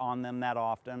scale on them that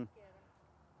often.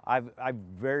 I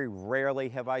very rarely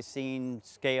have I seen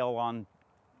scale on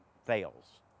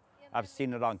Phals. Yeah, I've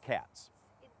seen it on cats.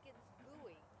 It gets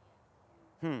gooey.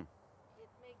 Hmm. It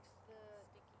makes the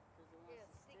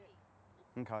sticky.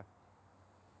 Okay.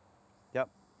 Yep.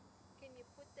 Can you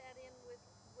put that in with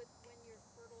when you're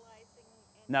fertilizing?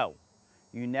 And No.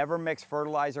 You never mix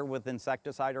fertilizer with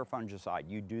insecticide or fungicide.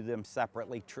 You do them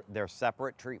separately. They're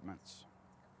separate treatments.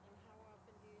 And how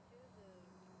often do you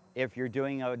do If you're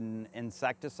doing an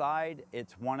insecticide,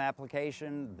 it's one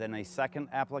application, then a second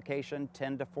application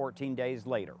 10 to 14 days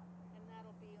later. and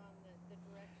that'll be on the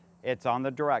directions? It's on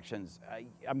the directions.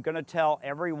 I'm going to tell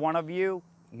every one of you,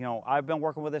 I've been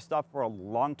working with this stuff for a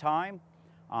long time.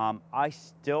 I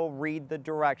still read the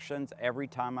directions every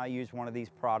time I use one of these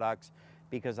products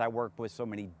because I work with so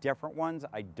many different ones.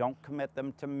 I don't commit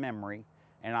them to memory,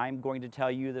 and I'm going to tell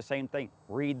you the same thing.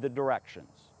 Read the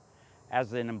directions.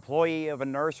 As an employee of a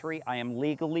nursery, I am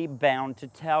legally bound to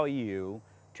tell you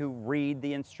to read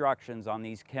the instructions on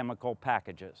these chemical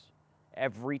packages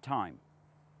every time.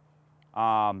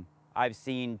 I've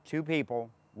seen 2 people,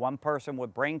 one person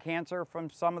with brain cancer from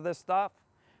some of this stuff,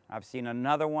 I've seen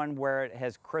another one where it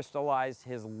has crystallized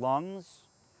his lungs,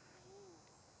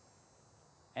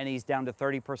 and he's down to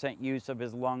 30% use of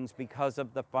his lungs because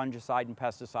of the fungicide and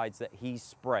pesticides that he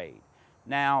sprayed.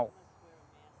 Now,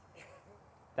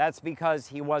 that's because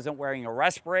he wasn't wearing a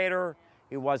respirator,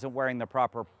 he wasn't wearing the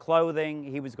proper clothing,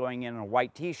 he was going in a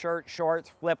white t-shirt,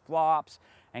 shorts, flip-flops,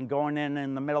 and going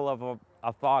in the middle of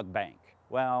a fog bank.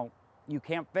 Well, you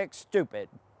can't fix stupid.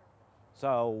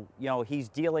 So, you know, he's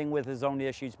dealing with his own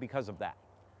issues because of that.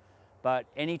 But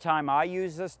anytime I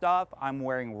use this stuff, I'm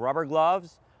wearing rubber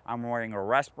gloves, I'm wearing a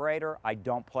respirator, I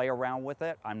don't play around with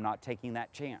it, I'm not taking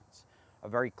that chance. A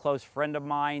very close friend of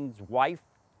mine's wife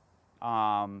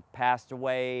passed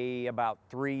away about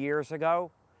 3 years ago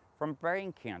from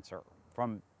brain cancer.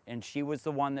 And she was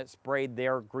the one that sprayed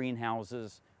their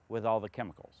greenhouses with all the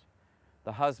chemicals.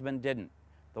 The husband didn't.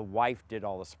 The wife did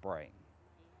all the spraying.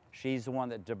 She's the one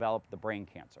that developed the brain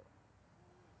cancer.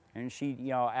 And she, you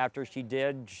know, after she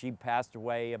did, she passed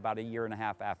away about 1.5 years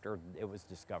after it was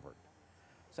discovered.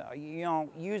 So, you know,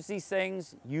 use these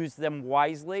things, use them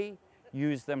wisely,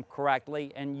 use them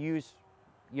correctly, and use,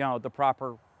 you know, the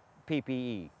proper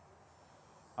PPE,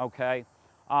 okay?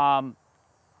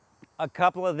 A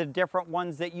couple of the different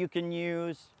ones that you can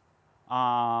use.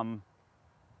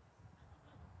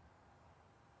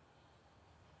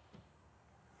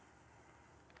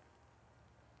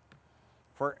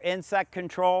 For insect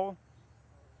control,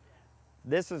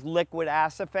 this is liquid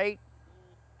acephate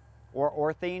or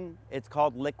orthene. It's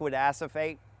called liquid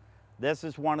acephate. This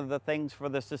is one of the things for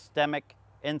the systemic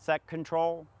insect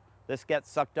control. This gets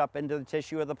sucked up into the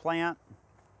tissue of the plant.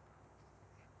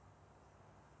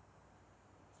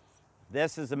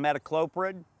 This is a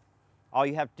metocloprid. All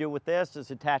you have to do with this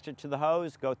is attach it to the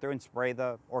hose, go through and spray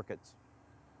the orchids.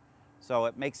 So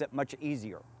it makes it much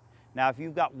easier. Now, if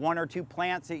you've got 1 or 2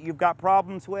 plants that you've got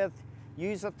problems with,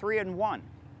 use a 3-in-1.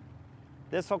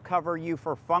 This will cover you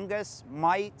for fungus,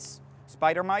 mites,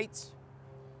 spider mites,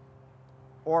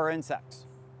 or insects.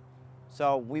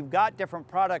 So we've got different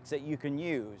products that you can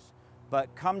use,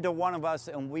 but come to one of us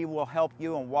and we will help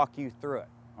you and walk you through it,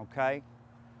 okay?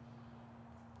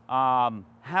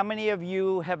 How many of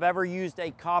you have ever used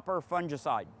a copper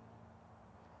fungicide?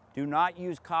 Do not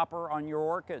use copper on your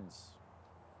orchids.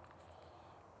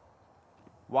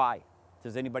 Why?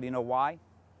 Does anybody know why?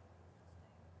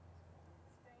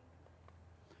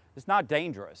 It's not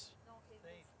dangerous.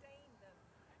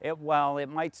 Well, it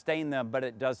might stain them, but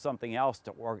it does something else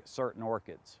to certain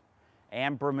orchids,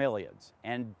 and bromeliads,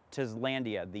 and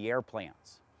Tislandia, the air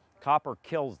plants. Copper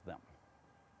kills them.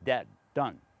 Dead.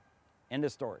 Done. End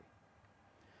of story.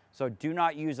 So do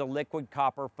not use a liquid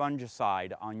copper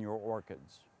fungicide on your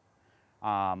orchids.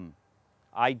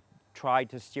 I try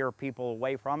to steer people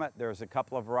away from it. There's a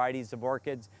couple of varieties of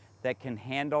orchids that can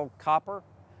handle copper,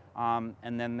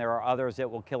 and then there are others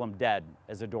that will kill them dead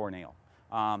as a doornail.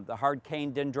 The hard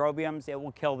cane dendrobiums, it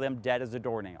will kill them dead as a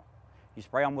doornail. You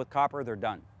spray them with copper, they're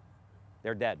done.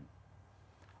 They're dead.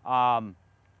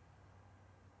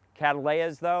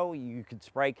 Cattleyas, though, you could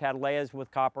spray cattleyas with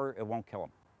copper, it won't kill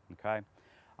them, okay?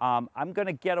 I'm going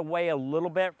to get away a little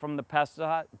bit from the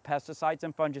pesticides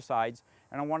and fungicides,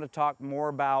 and I want to talk more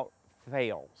about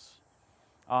Phals.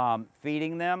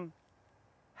 Feeding them,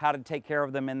 how to take care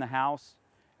of them in the house,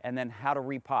 and then how to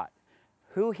repot.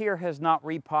 Who here has not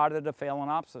repotted a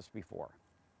Phalaenopsis before?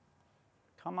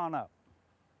 Come on up.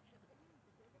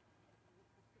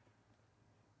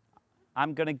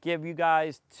 I'm going to give you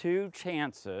guys 2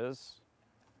 chances.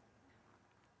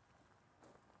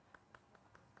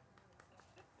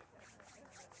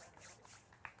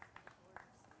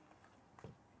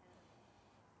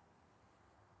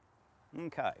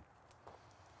 Okay.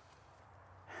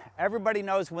 Everybody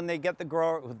knows when they get the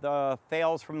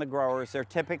Phals from the growers, they're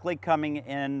typically coming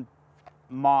in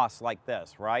moss like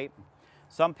this, right?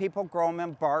 Some people grow them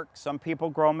in bark, some people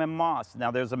grow them in moss.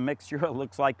 Now there's a mixture, it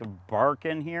looks like, of bark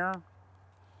in here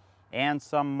and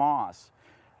some moss.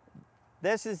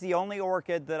 This is the only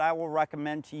orchid that I will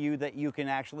recommend to you that you can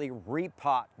actually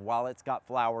repot while it's got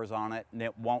flowers on it and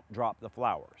it won't drop the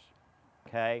flowers,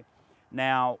 okay?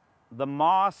 Now, the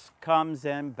moss comes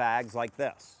in bags like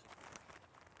this.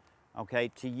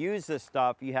 Okay, to use this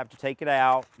stuff, you have to take it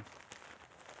out.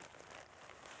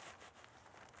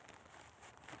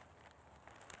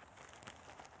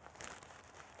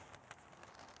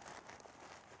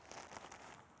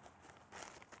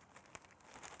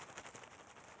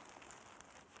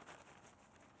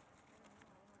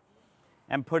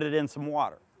 And put it in some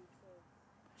water.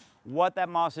 What that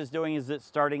moss is doing is it's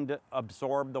starting to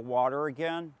absorb the water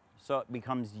again, so it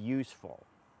becomes useful.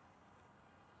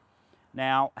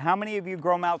 Now, how many of you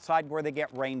grow them outside where they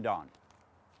get rained on?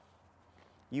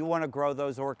 You want to grow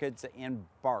those orchids in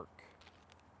bark.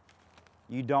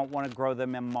 You don't want to grow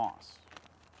them in moss.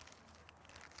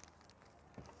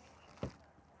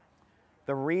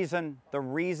 The reason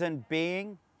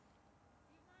being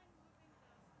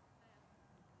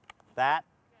that,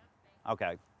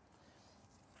 okay.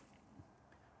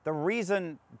 The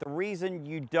reason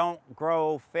you don't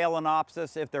grow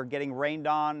Phalaenopsis if they're getting rained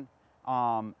on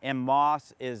in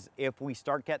moss is if we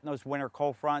start getting those winter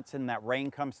cold fronts and that rain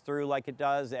comes through like it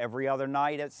does every other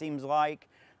night, it seems like,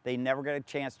 they never get a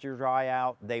chance to dry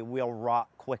out. They will rot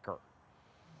quicker.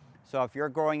 So if you're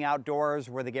growing outdoors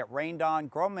where they get rained on,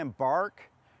 grow them in bark,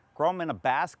 grow them in a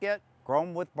basket, grow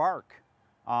them with bark.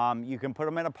 You can put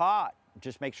them in a pot.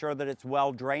 Just make sure that it's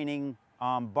well draining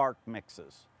bark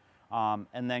mixes.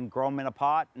 And then grow them in a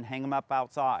pot and hang them up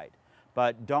outside.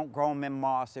 But don't grow them in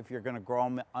moss if you're going to grow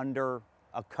them under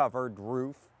a covered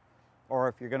roof or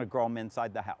if you're going to grow them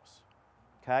inside the house.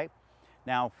 Okay?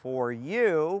 Now for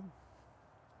you,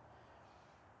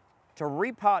 to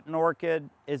repot an orchid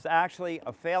is actually,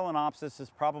 a Phalaenopsis is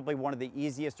probably one of the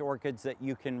easiest orchids that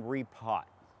you can repot.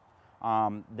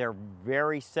 They're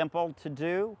very simple to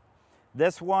do.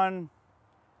 This one,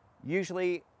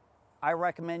 usually I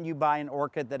recommend you buy an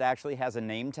orchid that actually has a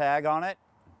name tag on it.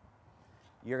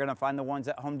 You're gonna find the ones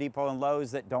at Home Depot and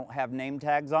Lowe's that don't have name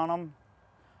tags on them.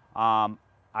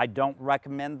 I don't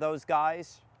recommend those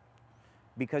guys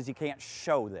because you can't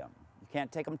show them. You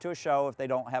can't take them to a show if they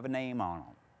don't have a name on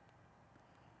them.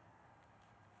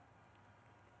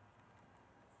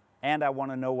 And I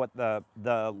wanna know what the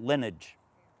lineage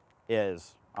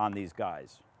is on these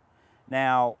guys.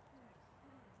 Now,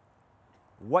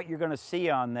 what you're going to see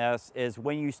on this is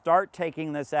when you start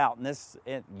taking this out,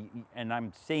 and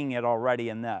I'm seeing it already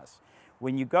in this,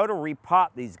 when you go to repot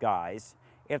these guys,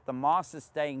 if the moss is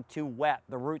staying too wet,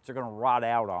 the roots are going to rot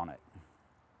out on it.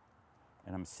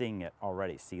 And I'm seeing it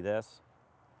already. See this?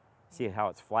 See how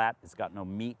it's flat? It's got no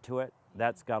meat to it.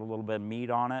 That's got a little bit of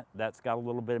meat on it. That's got a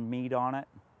little bit of meat on it.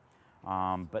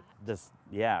 But this,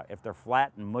 yeah, if they're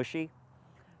flat and mushy,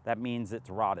 that means it's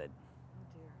rotted.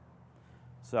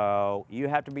 So you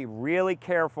have to be really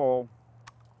careful.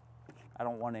 I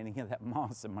don't want any of that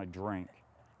moss in my drink.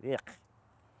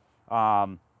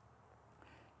 Yuck.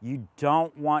 You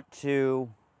don't want to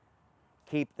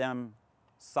keep them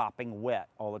sopping wet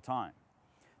all the time.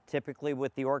 Typically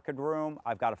with the orchid room,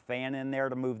 I've got a fan in there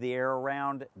to move the air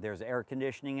around. There's air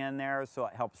conditioning in there, so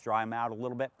it helps dry them out a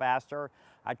little bit faster.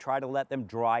 I try to let them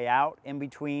dry out in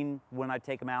between when I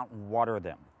take them out and water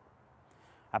them.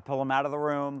 I pull them out of the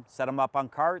room, set them up on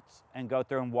carts, and go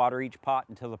through and water each pot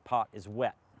until the pot is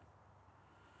wet.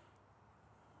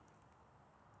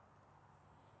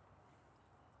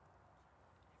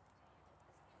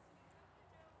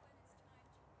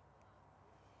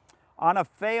 On a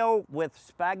phale with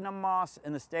sphagnum moss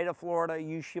in the state of Florida,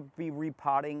 you should be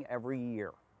repotting every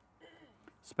year.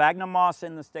 Sphagnum moss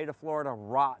in the state of Florida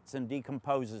rots and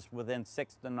decomposes within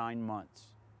 6 to 9 months.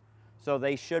 So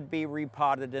they should be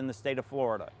repotted in the state of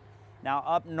Florida. Now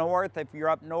up north, if you're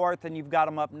up north and you've got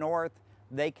them up north,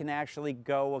 they can actually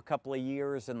go a couple of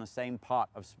years in the same pot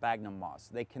of sphagnum moss.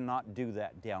 They cannot do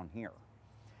that down here.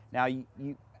 Now you're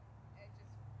doing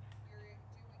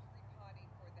repotting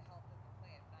for the health of the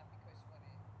plant, not because you want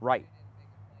to right.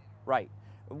 Right.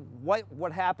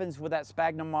 What happens with that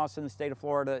sphagnum moss in the state of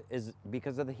Florida is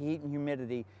because of the heat and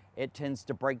humidity, it tends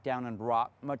to break down and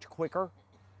rot much quicker.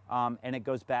 And it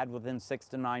goes bad within 6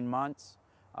 to 9 months.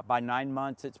 By 9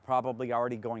 months, it's probably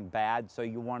already going bad, so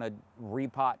you want to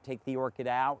repot, take the orchid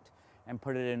out, and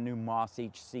put it in new moss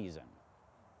each season.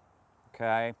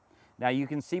 Okay? Now you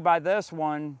can see by this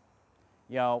one,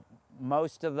 you know,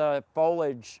 most of the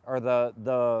foliage or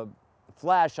the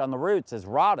flesh on the roots is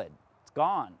rotted. It's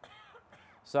gone.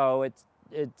 So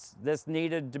this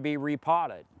needed to be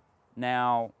repotted.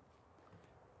 Now,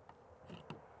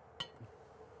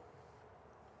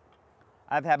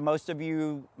 I've had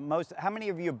how many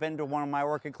of you have been to one of my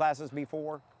orchid classes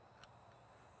before?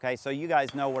 Okay, so you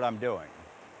guys know what I'm doing.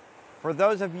 For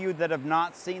those of you that have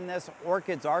not seen this,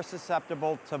 orchids are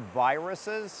susceptible to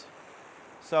viruses.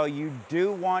 So you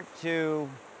do want to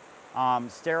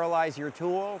sterilize your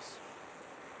tools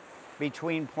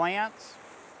between plants.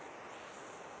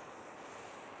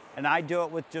 And I do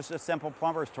it with just a simple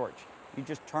plumber's torch. You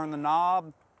just turn the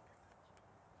knob,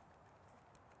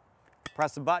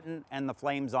 press the button, and the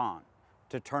flame's on.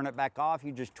 To turn it back off,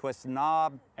 you just twist the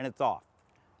knob and it's off.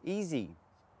 Easy,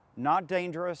 not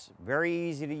dangerous, very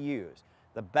easy to use.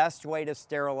 The best way to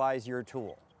sterilize your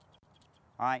tool.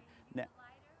 All right?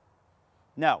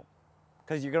 No,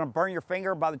 because you're going to burn your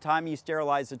finger by the time you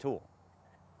sterilize the tool.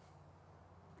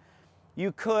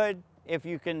 You could, if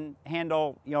you can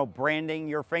handle, branding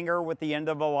your finger with the end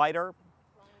of a lighter,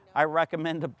 I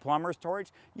recommend a plumber's torch.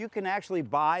 You can actually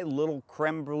buy little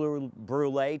creme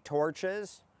brulee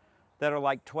torches that are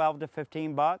like 12 to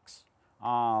 15 bucks.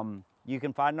 You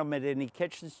can find them at any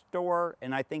kitchen store,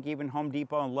 and I think even Home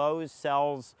Depot and Lowe's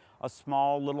sells a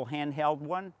small little handheld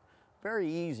one. Very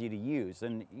easy to use,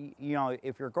 and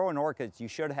if you're growing orchids, you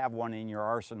should have one in your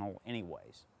arsenal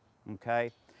anyways,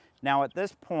 okay? Now at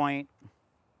this point,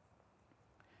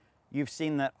 you've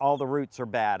seen that all the roots are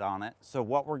bad on it, so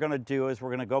what we're gonna do is we're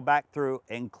gonna go back through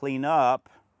and clean up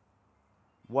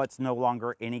what's no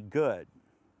longer any good.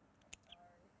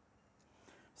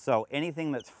 So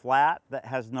anything that's flat, that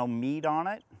has no meat on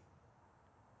it,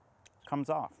 comes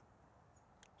off.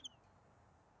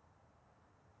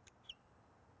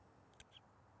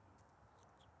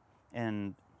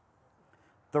 And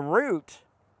the root,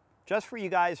 just for you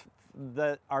guys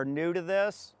that are new to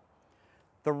this,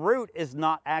 the root is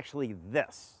not actually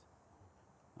this.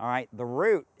 All right, the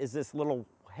root is this little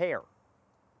hair.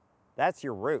 That's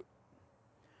your root.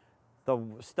 The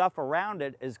stuff around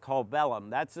it is called vellum.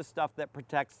 That's the stuff that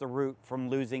protects the root from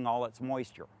losing all its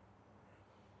moisture.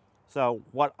 So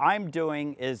what I'm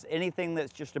doing is anything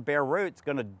that's just a bare root is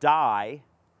going to die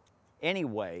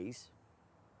anyways.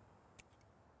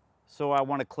 So I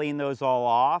want to clean those all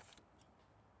off.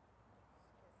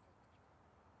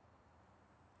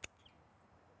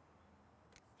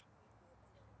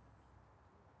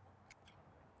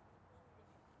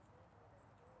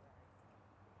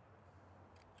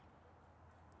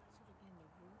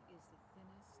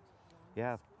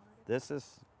 Yeah,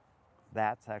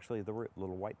 that's actually the root,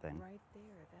 little white thing. Right there.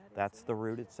 That's the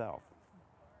root itself.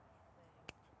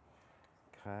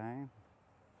 Okay.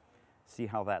 See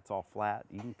how that's all flat?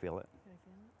 You can feel it. Can I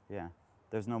feel it? Yeah.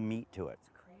 There's no meat to it. It's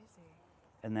crazy.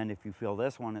 And then if you feel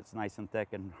this one, it's nice and thick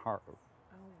and hard. Oh,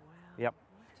 wow. Yep.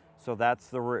 So that's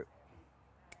the root.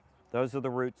 Those are the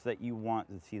roots that you want.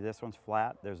 See, this one's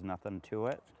flat. There's nothing to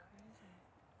it.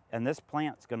 And this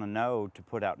plant's going to know to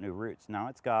put out new roots. Now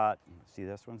it's got, see,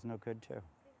 this one's no good too.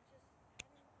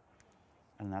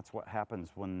 And that's what happens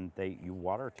when you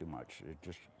water too much.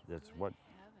 That's what.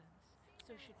 Heavens.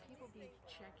 So should people be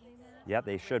checking that? Yeah, on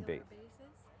they a should be. regular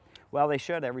basis? Well, they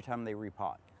should every time they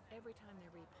repot. Every time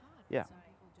they repot. But Yeah. some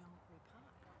people don't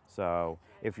repot. So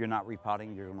if you're not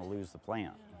repotting, you're going to lose the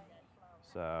plant.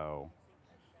 So,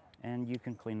 and you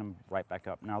can clean them right back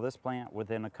up. Now this plant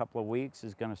within a couple of weeks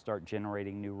is going to start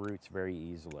generating new roots very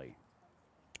easily.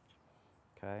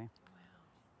 Okay?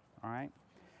 Wow. All right?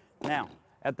 Now,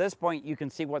 at this point you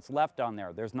can see what's left on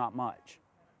there. There's not much.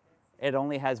 It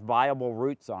only has viable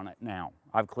roots on it now.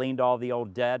 I've cleaned all the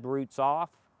old dead roots off.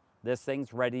 This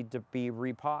thing's ready to be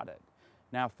repotted.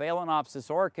 Now Phalaenopsis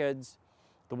orchids,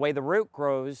 the way the root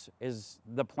grows is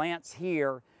the plant's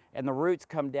here and the roots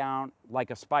come down like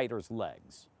a spider's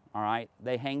legs. All right,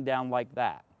 they hang down like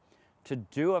that. To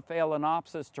do a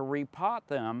Phalaenopsis, to repot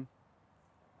them,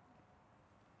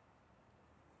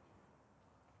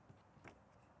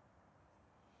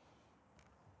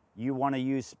 you want to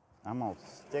use, I'm going to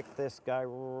stick this guy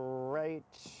right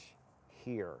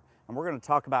here. And we're going to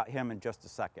talk about him in just a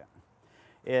second.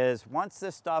 Is once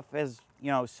this stuff has,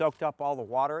 soaked up all the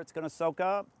water it's going to soak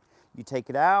up, you take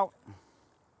it out.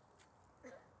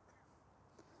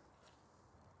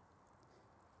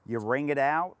 You wring it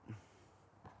out.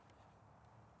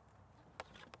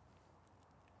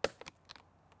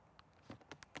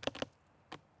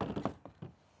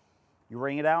 You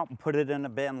wring it out and put it in a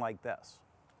bin like this.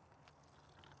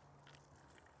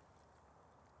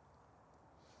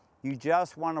 You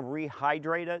just want to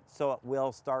rehydrate it so it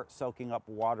will start soaking up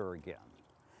water again.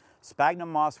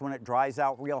 Sphagnum moss, when it dries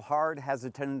out real hard, has a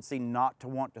tendency not to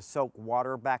want to soak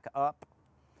water back up.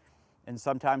 And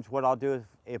sometimes what I'll do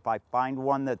if I find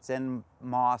one that's in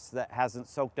moss that hasn't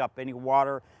soaked up any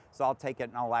water, so I'll take it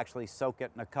and I'll actually soak it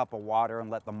in a cup of water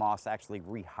and let the moss actually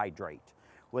rehydrate.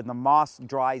 When the moss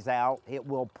dries out, it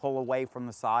will pull away from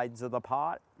the sides of the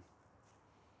pot.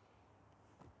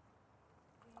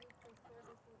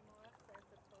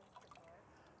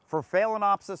 For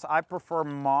Phalaenopsis, I prefer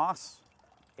moss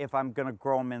if I'm going to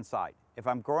grow them inside. If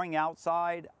I'm growing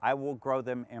outside, I will grow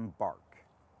them in bark.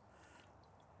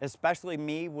 Especially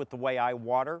me with the way I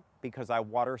water, because I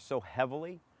water so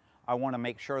heavily, I want to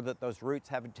make sure that those roots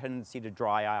have a tendency to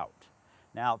dry out.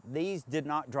 Now, these did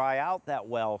not dry out that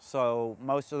well, so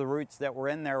most of the roots that were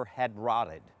in there had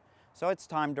rotted. So it's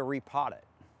time to repot it.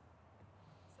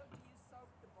 So do you soak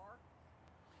the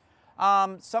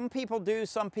bark? Some people do,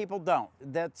 some people don't.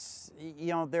 That's,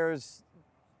 there's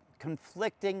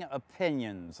conflicting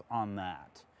opinions on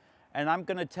that. And I'm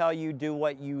going to tell you, do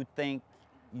what you think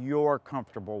you're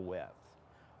comfortable with.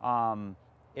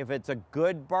 If it's a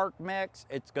good bark mix,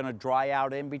 it's going to dry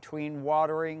out in between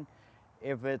watering.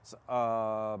 If it's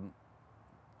a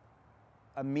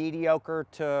mediocre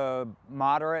to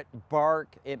moderate bark,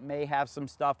 it may have some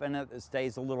stuff in it that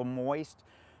stays a little moist.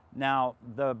 Now,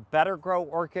 the Better Grow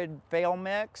Orchid Phale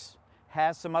mix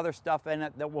has some other stuff in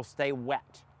it that will stay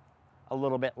wet a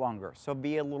little bit longer. So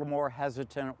be a little more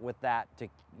hesitant with that to,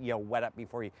 wet it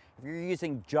before you. If you're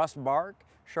using just bark,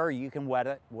 sure, you can wet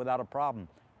it without a problem.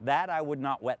 That I would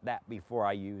not wet that before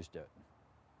I used it.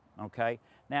 Okay?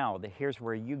 Now, here's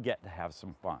where you get to have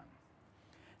some fun.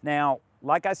 Now,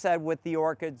 like I said with the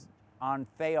orchids on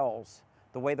Phales,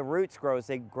 the way the roots grow is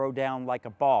they grow down like a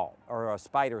ball or a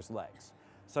spider's legs.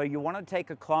 So you want to take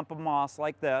a clump of moss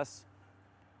like this,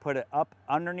 put it up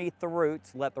underneath the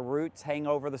roots, let the roots hang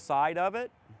over the side of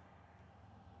it.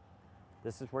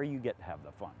 This is where you get to have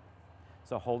the fun.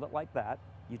 So hold it like that.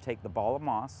 You take the ball of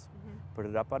moss, put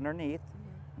it up underneath,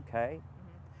 okay?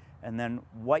 And then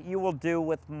what you will do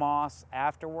with moss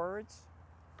afterwards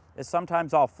is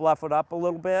sometimes I'll fluff it up a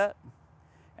little bit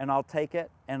and I'll take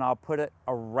it and I'll put it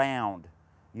around.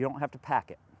 You don't have to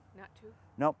pack it. Not too?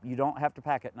 Nope, you don't have to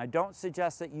pack it. And I don't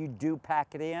suggest that you do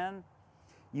pack it in.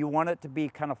 You want it to be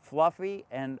kind of fluffy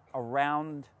and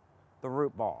around the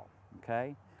root ball,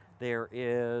 okay? There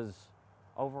is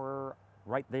over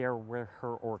right there where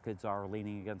her orchids are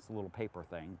leaning against the little paper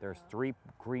thing. There's 3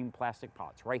 green plastic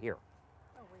pots right here.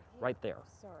 Oh, right there.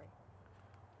 Sorry.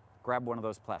 Grab one of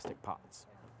those plastic pots.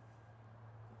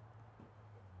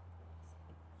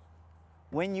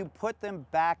 When you put them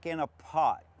back in a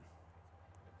pot,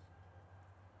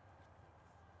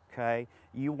 okay,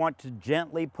 you want to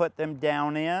gently put them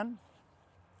down in.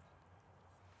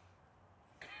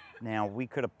 Now, we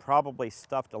could have probably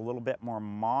stuffed a little bit more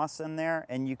moss in there,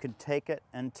 and you could take it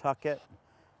and tuck it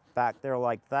back there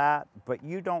like that, but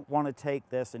you don't want to take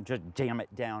this and just jam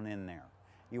it down in there.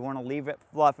 You want to leave it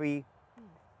fluffy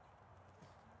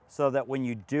so that when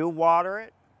you do water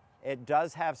it, it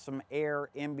does have some air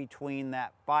in between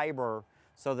that fiber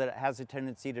so that it has a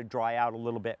tendency to dry out a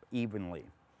little bit evenly.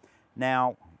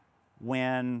 Now,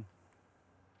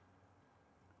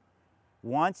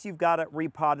 once you've got it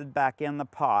repotted back in the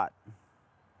pot,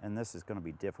 and this is going to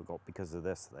be difficult because of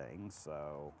this thing,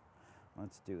 so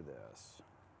let's do this.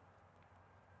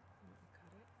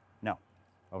 No.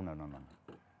 Oh, no.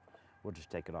 We'll just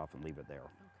take it off and leave it there. Okay.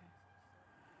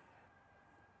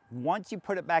 Once you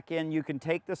put it back in, you can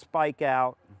take the spike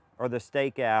out, or the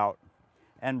stake out,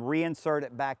 and reinsert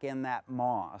it back in that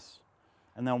moss.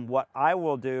 And then what I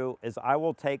will do is I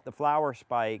will take the flower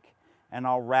spike and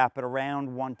I'll wrap it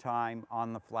around one time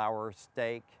on the flower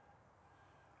stake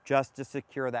just to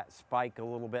secure that spike a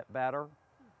little bit better.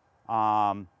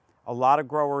 A lot of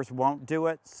growers won't do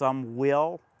it, some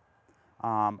will.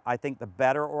 I think the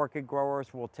better orchid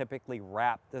growers will typically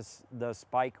wrap the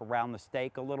spike around the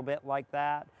stake a little bit like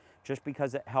that, just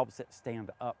because it helps it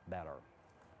stand up better.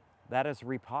 That is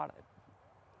repotted.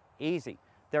 Easy.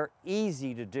 They're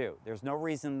easy to do. There's no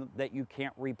reason that you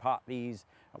can't repot these.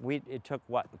 It took,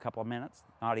 what, a couple of minutes?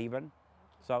 Not even.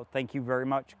 So thank you very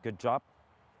much. Good job.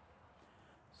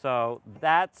 So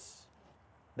that's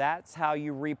how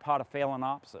you repot a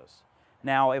Phalaenopsis.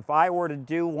 Now, if I were to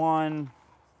do one,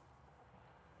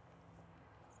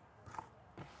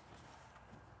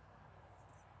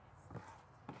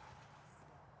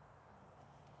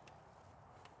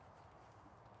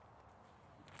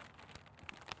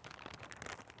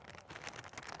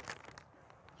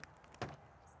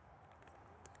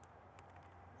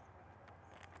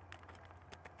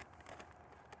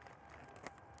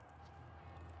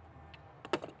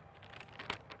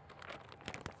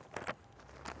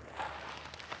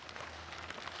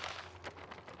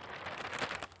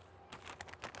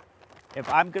 if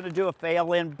I'm going to do a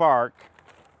Phale in bark,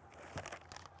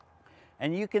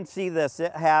 and you can see this,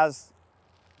 it has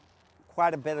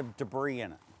quite a bit of debris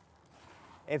in it.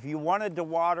 If you wanted to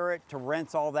water it to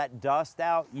rinse all that dust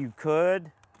out, you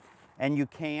could, and you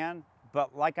can,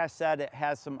 but like I said, it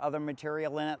has some other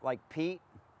material in it, like peat,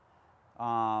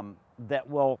 that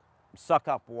will suck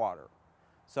up water.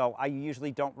 So I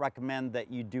usually don't recommend that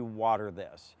you do water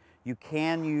this. You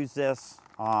can use this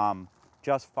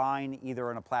just fine,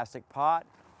 either in a plastic pot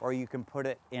or you can put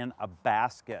it in a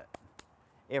basket.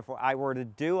 If I were to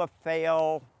do a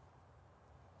Phale,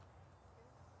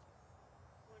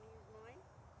 Want to use mine?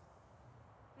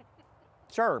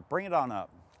 sure, bring it on up.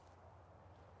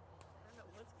 I don't know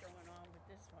what's going on with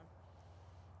this one.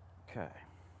 Okay.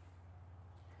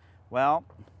 Well,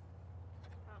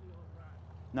 Probably will run.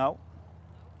 no,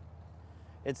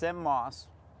 it's in moss.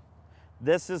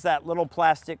 This is that little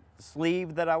plastic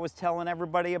sleeve that I was telling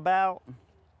everybody about.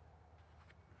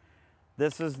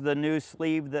 This is the new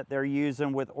sleeve that they're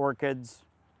using with orchids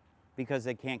because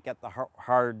they can't get the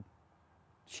hard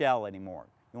shell anymore.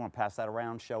 You want to pass that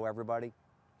around, show everybody?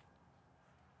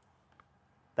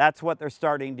 That's what they're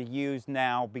starting to use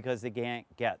now because they can't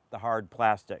get the hard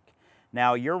plastic.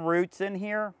 Now your roots in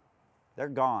here, they're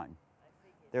gone.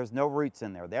 There's no roots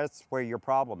in there. That's where your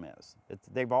problem is.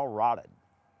 They've all rotted.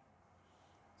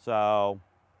 So,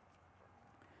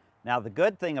 now the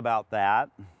good thing about that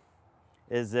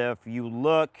is if you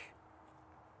look,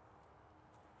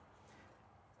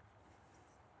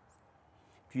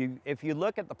 if you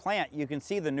look at the plant, you can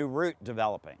see the new root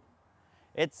developing.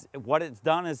 What it's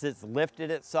done is it's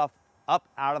lifted itself up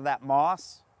out of that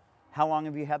moss. How long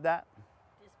have you had that?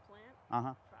 This plant?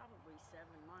 Uh-huh. Probably 7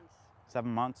 months.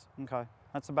 7 months? Okay,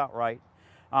 that's about right.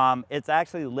 It's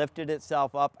actually lifted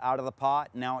itself up out of the pot.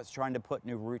 Now it's trying to put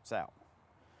new roots out.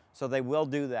 So they will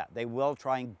do that. They will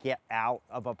try and get out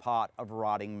of a pot of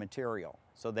rotting material.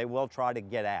 So they will try to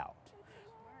get out.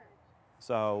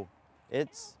 So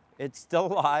it's still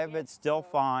alive. It's still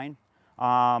fine.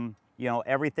 You know,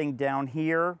 everything down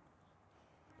here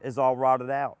is all rotted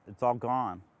out. It's all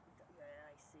gone. Yeah,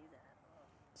 I see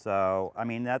that. So, I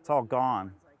mean, that's all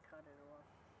gone. I cut it off.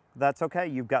 That's okay.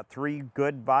 You've got 3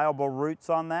 good viable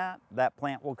roots on that. That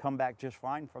plant will come back just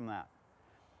fine from that.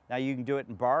 Now you can do it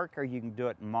in bark or you can do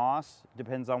it in moss.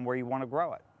 Depends on where you want to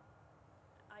grow it.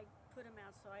 I put them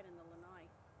outside in the lanai.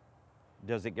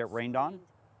 Does it get rained on?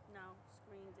 No,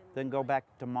 screened in the Then go lanai.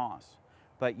 back to moss.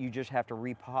 But you just have to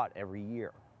repot every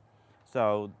year.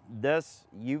 So this,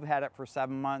 you've had it for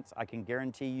 7 months. I can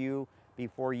guarantee you,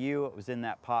 before you, it was in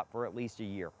that pot for at least a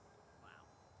year.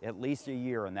 Wow. At least a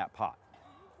year in that pot. Can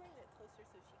you bring it closer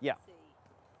so she Yeah. can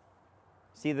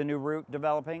see? See the new root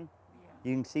developing?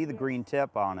 You can see the green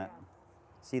tip on it.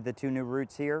 See the 2 new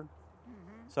roots here?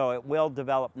 So it will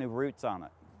develop new roots on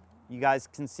it. You guys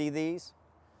can see these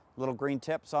little green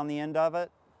tips on the end of it?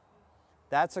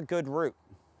 That's a good root.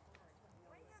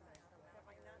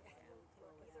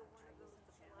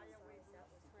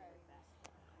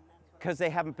 Because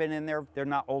they haven't been in there, they're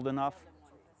not old enough.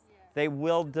 They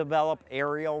will develop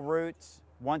aerial roots.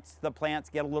 Once the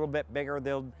plants get a little bit bigger,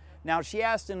 they'll... Now, she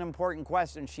asked an important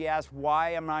question. She asked,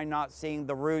 why am I not seeing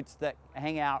the roots that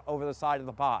hang out over the side of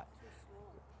the pot?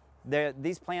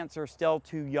 These plants are still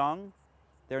too young.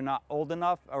 They're not old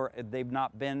enough, or they've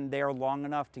not been there long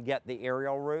enough to get the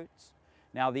aerial roots.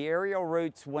 Now, the aerial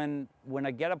roots, when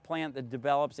I get a plant that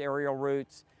develops aerial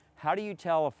roots, how do you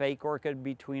tell a fake orchid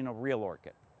between a real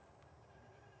orchid?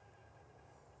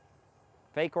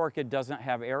 Fake orchid doesn't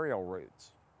have aerial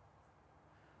roots.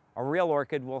 A real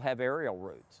orchid will have aerial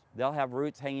roots. They'll have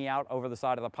roots hanging out over the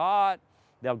side of the pot.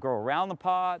 They'll grow around the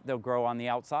pot. They'll grow on the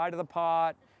outside of the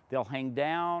pot. They'll hang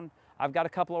down. I've got a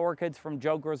couple of orchids from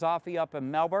Joe Grozoffi up in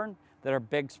Melbourne that are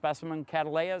big specimen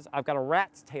cattleyas. I've got a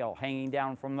rat's tail hanging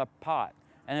down from the pot,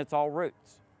 and it's all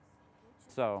roots.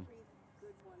 So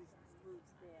Good ones,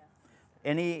 roots there.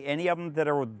 any of them that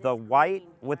are the white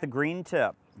with the green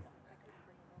tip,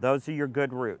 those are your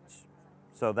good roots.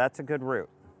 So that's a good root.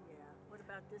 Yeah. What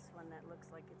about this one that looks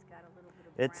like it's got a little bit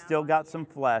of It's brown still on got the some end?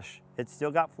 flesh. It's still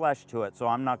got flesh to it, so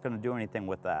I'm not going to do anything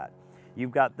with that.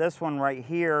 You've got this one right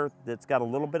here that's got a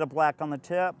little bit of black on the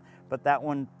tip, but that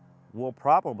one will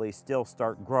probably still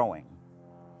start growing.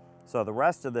 So the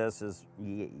rest of this is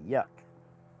yuck.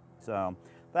 So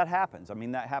that happens. I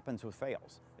mean, that happens with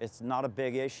Phals. It's not a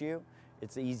big issue.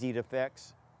 It's easy to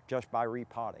fix just by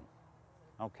repotting.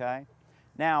 Okay?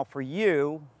 Now for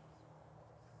you,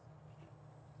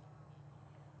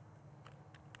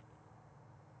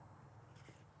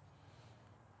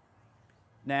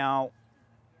 now,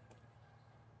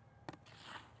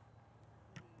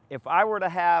 if I were to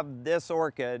have this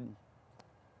orchid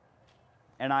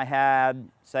and I had,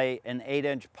 say, an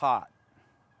 8-inch pot,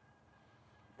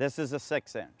 this is a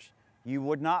 6-inch. You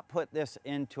would not put this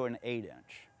into an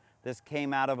 8-inch. This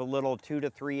came out of a little 2 to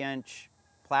 3 inch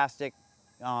plastic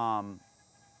film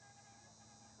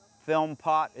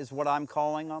pot is what I'm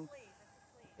calling them.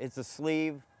 It's a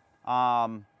sleeve.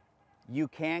 You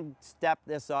can step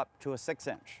this up to a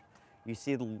 6-inch. You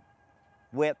see the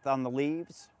width on the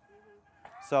leaves?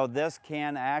 So this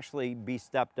can actually be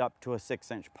stepped up to a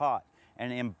 6-inch pot.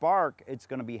 And in bark, it's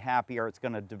going to be happier. It's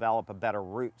going to develop a better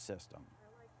root system.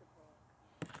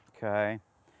 Okay.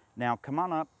 Now come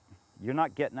on up. You're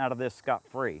not getting out of this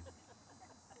scot-free.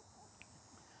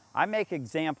 I make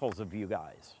examples of you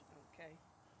guys. Okay.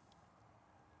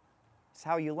 It's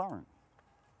how you learn.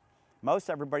 Most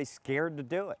everybody's scared to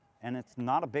do it, and it's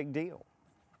not a big deal.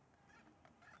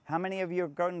 How many of you are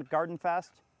going to Garden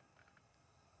Fest?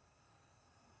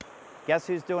 Guess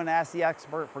who's doing Ask the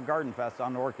Expert for Garden Fest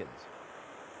on orchids?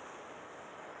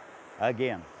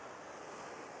 again.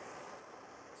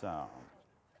 So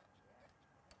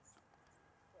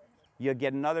you'll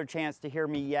get another chance to hear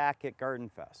me yak at Garden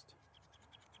Fest.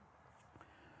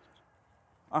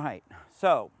 All right,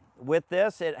 so with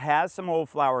this, it has some old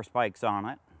flower spikes on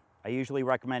it. I usually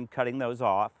recommend cutting those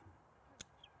off.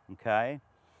 Okay,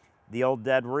 the old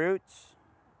dead roots,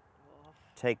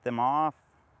 take them off.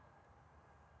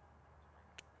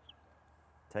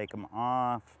 Take them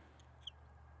off.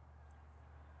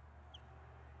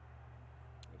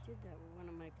 I did that with one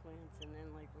of my plants, and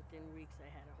then like within weeks I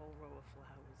had a whole row of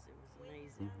flowers. It was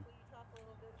amazing. Will you talk a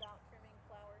little bit about trimming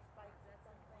flower spikes at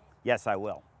some point? Yes, I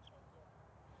will.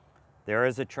 There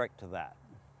is a trick to that.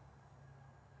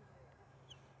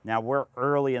 Now we're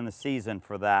early in the season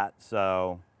for that,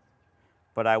 so,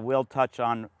 but I will touch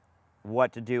on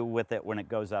what to do with it when it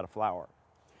goes out of flower.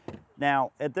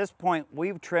 Now, at this point,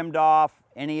 we've trimmed off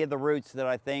any of the roots that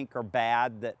I think are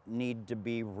bad that need to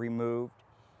be removed.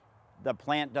 The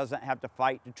plant doesn't have to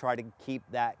fight to try to keep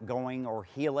that going or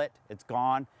heal it. It's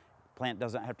gone. The plant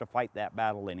doesn't have to fight that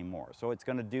battle anymore, so it's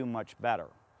going to do much better.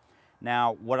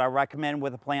 Now, what I recommend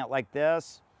with a plant like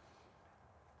this,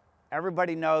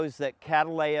 everybody knows that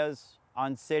cattleyas,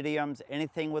 oncidiums,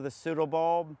 anything with a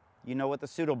pseudobulb, you know what the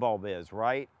pseudobulb is,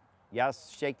 right?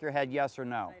 Yes? Shake your head yes or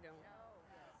no. I don't.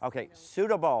 Okay,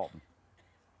 pseudobulb.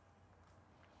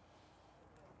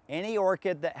 Any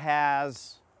orchid that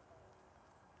has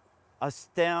a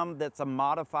stem that's a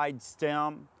modified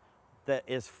stem that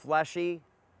is fleshy,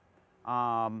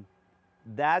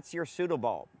 that's your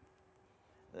pseudobulb.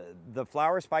 The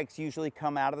flower spikes usually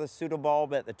come out of the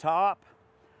pseudobulb at the top,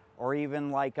 or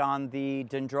even like on the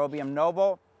Dendrobium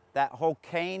noble, that whole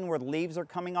cane where the leaves are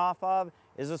coming off of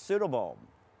is a pseudobulb.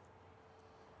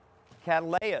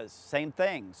 Cattleyas, same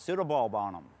thing, pseudobulb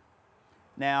on them.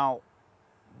 Now,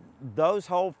 those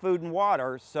hold food and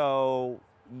water, so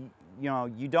you know,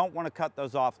 you don't want to cut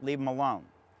those off, leave them alone.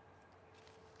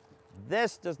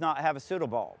 This does not have a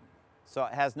pseudobulb, so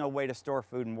it has no way to store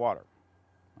food and water.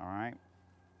 All right?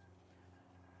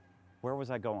 Where was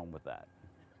I going with that?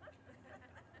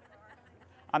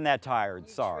 I'm that tired,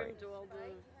 sorry. Trimmed all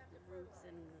the roots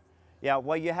and Yeah,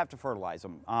 well, you have to fertilize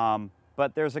them.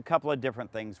 But there's a couple of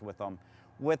different things with them.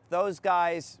 With those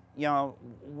guys, you know,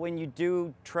 when you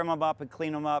do trim them up and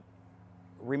clean them up,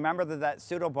 remember that that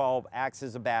pseudobulb acts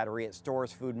as a battery. It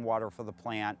stores food and water for the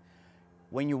plant.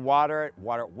 When you water it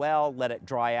well, let it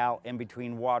dry out in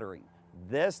between watering.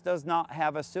 This does not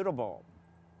have a pseudobulb.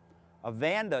 A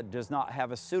Vanda does not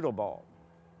have a pseudobulb.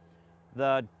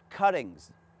 The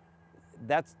cuttings,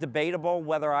 that's debatable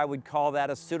whether I would call that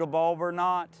a pseudobulb or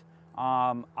not.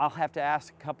 I'll have to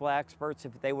ask a couple of experts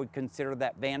if they would consider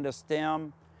that Vanda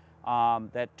stem,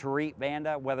 that terete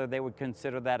Vanda, whether they would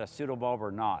consider that a pseudobulb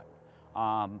or not.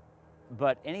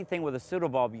 But anything with a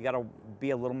pseudobulb, you got to be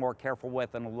a little more careful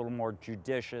with and a little more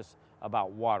judicious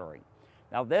about watering.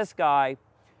 Now this guy,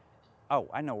 oh,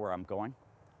 I know where I'm going.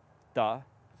 Duh.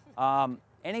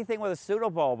 Anything with a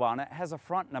pseudobulb on it has a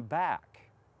front and a back.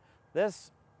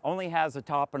 This only has a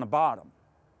top and a bottom.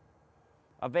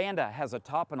 A Vanda has a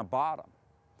top and a bottom.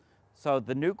 So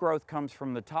the new growth comes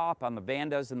from the top on the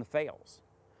Vandas and the Phals.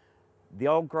 The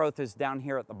old growth is down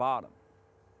here at the bottom.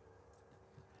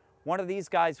 One of these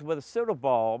guys with a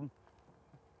pseudobulb,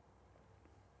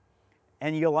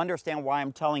 and you'll understand why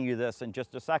I'm telling you this in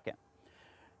just a second.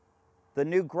 The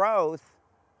new growth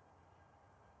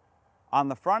on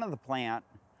the front of the plant,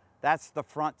 that's the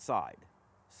front side.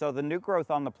 So the new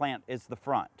growth on the plant is the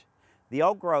front. The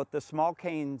old growth, the small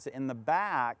canes in the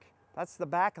back, that's the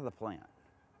back of the plant.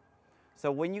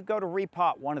 So when you go to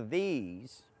repot one of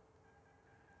these,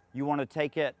 you want to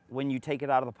take it, when you take it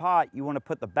out of the pot, you want to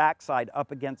put the back side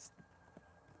up against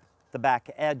the back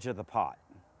edge of the pot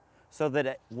so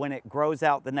that when it grows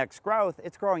out the next growth,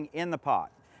 it's growing in the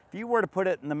pot. If you were to put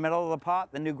it in the middle of the pot,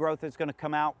 the new growth is going to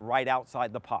come out right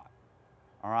outside the pot.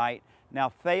 All right?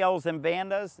 Now, Phals and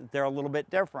Vandas, they're a little bit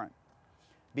different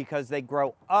because they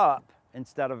grow up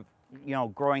instead of, you know,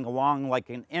 growing along like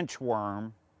an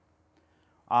inchworm.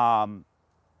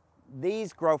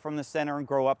 These grow from the center and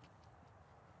grow up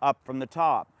from the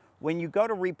top. When you go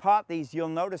to repot these, you'll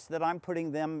notice that I'm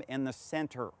putting them in the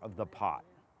center of the pot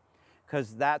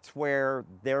because that's where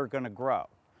they're going to grow.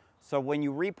 So when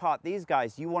you repot these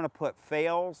guys, you want to put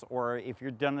Phals, or if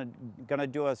you're going to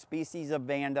do a species of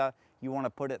Vanda, you want to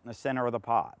put it in the center of the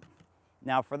pot.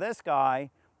 Now for this guy,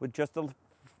 with just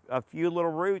a few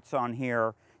little roots on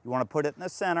here, you want to put it in the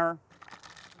center,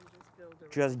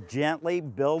 just gently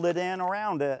build it in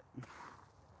around it.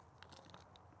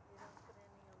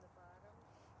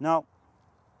 No,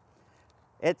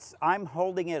 I'm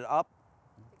holding it up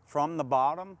from the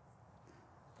bottom,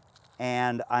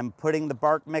 And I'm putting the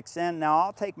bark mix in. Now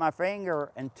I'll take my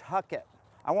finger and tuck it.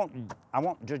 I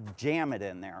won't just jam it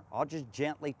in there. I'll just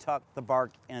gently tuck the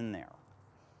bark in there.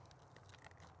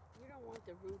 You don't want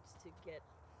the roots to get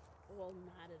all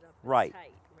knotted up Right. and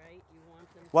tight, right? You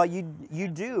want them Well, to you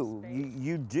have do. some space.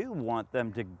 You do want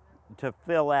them to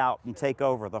fill out and take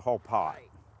over the whole pot. Right.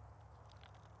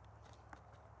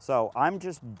 So I'm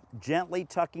just gently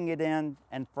tucking it in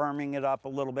and firming it up a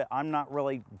little bit. I'm not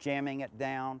really jamming it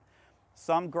down.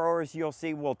 Some growers you'll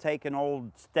see will take an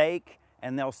old stake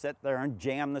and they'll sit there and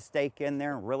jam the stake in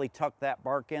there and really tuck that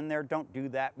bark in there. Don't do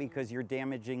that because you're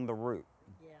damaging the root.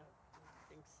 Yeah,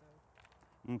 I think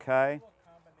so. Okay?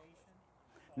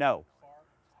 No,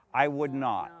 I would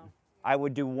not. No. I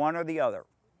would do one or the other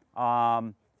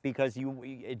because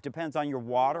it depends on your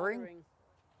watering.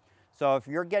 So if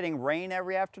you're getting rain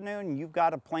every afternoon and you've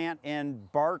got a plant in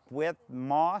bark with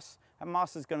moss, that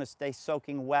moss is going to stay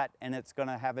soaking wet and it's going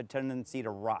to have a tendency to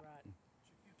rot. Should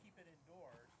you keep it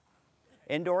indoors?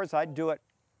 Indoors, I'd do it.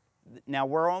 Now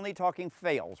we're only talking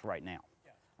Phals right now.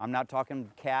 I'm not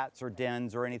talking cats or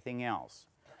dens or anything else.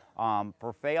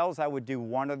 For Phals, I would do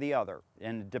one or the other.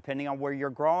 And depending on where you're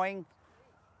growing,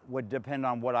 would depend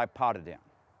on what I potted in.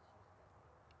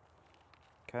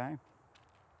 Okay? I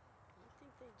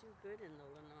think they do good in the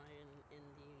lanai in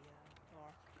the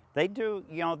park. They do,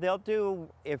 you know, they'll do,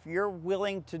 if you're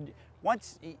willing to,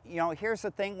 once, you know, here's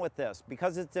the thing with this,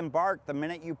 because it's in bark, the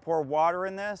minute you pour water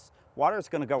in this, water's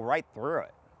gonna go right through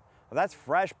it. Well, that's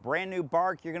fresh, brand new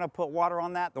bark, you're gonna put water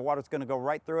on that, the water's gonna go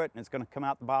right through it and it's gonna come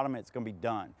out the bottom and it's gonna be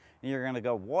done. And you're gonna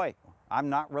go, boy, I'm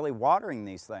not really watering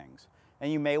these things.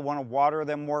 And you may wanna water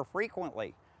them more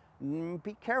frequently.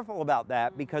 Be careful about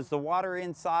that because the water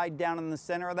inside down in the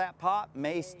center of that pot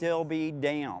may still be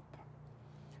damp.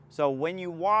 So when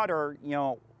you water, you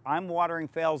know, I'm watering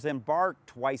Phals in bark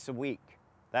twice a week.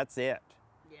 That's it.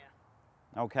 Yeah.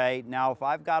 Okay, now if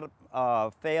I've got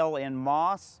a Phal in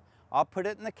moss, I'll put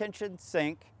it in the kitchen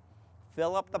sink,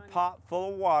 fill up the pot full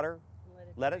of water,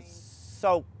 let it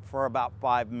soak for about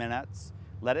 5 minutes,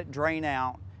 let it drain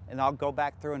out, and I'll go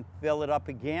back through and fill it up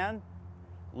again,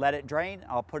 let it drain,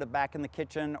 I'll put it back in the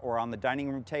kitchen or on the dining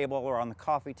room table or on the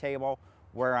coffee table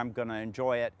where I'm gonna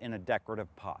enjoy it in a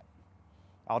decorative pot.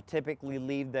 I'll typically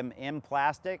leave them in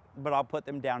plastic, but I'll put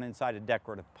them down inside a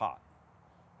decorative pot.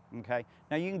 Okay,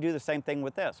 now you can do the same thing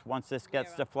with this. Once this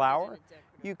gets to flower,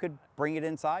 you could bring it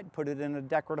inside, put it in a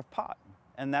decorative pot.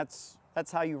 And that's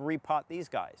how you repot these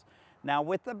guys. Now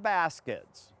with the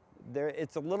baskets,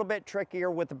 it's a little bit trickier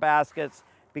with the baskets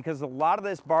because a lot of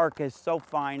this bark is so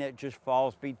fine it just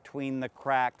falls between the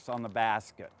cracks on the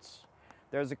baskets.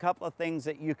 There's a couple of things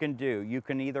that you can do. You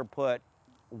can either put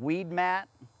weed mat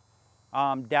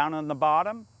down on the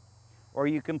bottom, or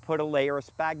you can put a layer of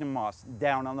sphagnum moss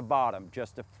down on the bottom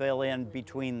just to fill in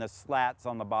between the slats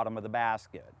on the bottom of the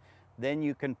basket. Then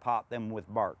you can pot them with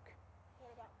bark.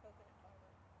 What about coconut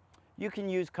fiber? You can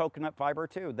use coconut fiber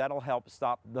too. That'll help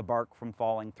stop the bark from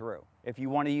falling through. If you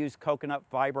want to use coconut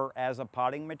fiber as a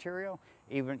potting material,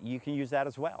 you can use that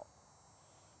as well.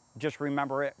 Just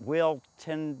remember it will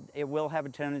have a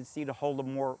tendency to hold a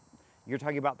more, you're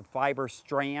talking about the fiber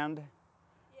strand,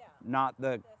 Yeah. not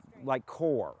the like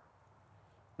core,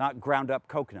 not ground up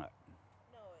coconut.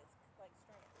 No, it's like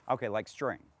string. Okay, like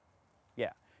string.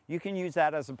 Yeah, you can use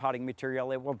that as a potting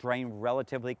material. It will drain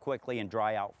relatively quickly and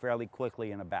dry out fairly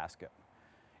quickly in a basket.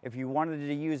 If you wanted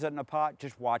to use it in a pot,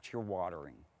 just watch your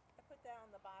watering. I put that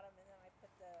on the bottom and then I put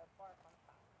the bark on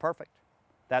top. Perfect.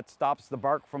 That stops the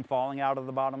bark from falling out of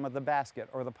the bottom of the basket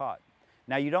or the pot.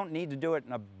 Now you don't need to do it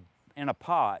in a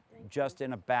pot, just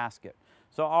in a basket.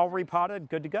 So all repotted,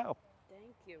 good to go.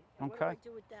 Thank you. And Okay. What do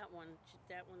I do with that one?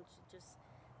 That one should just,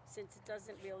 since it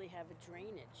doesn't really have a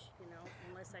drainage, you know,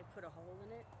 unless I put a hole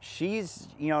in it. She's,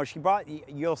 you know, she bought,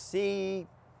 you'll see,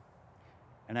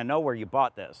 and I know where you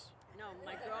bought this.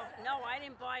 No, I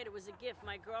didn't buy it. It was a gift.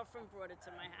 My girlfriend brought it to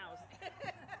my house.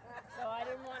 So I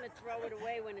didn't want to throw it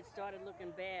away when it started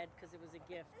looking bad because it was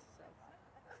a gift. So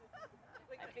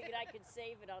I figured I could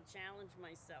save it. I'll challenge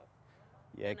myself.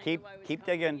 Yeah, And I keep knew I was keep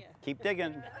coming digging, here. keep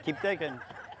digging, keep digging.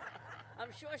 I'm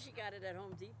sure she got it at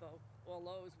Home Depot or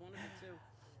Lowe's, one of the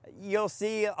two. You'll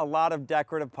see a lot of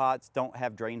decorative pots don't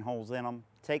have drain holes in them.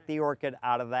 Take the orchid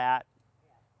out of that,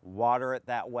 water it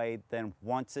that way, then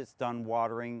once it's done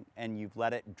watering and you've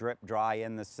let it drip dry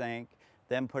in the sink,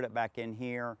 then put it back in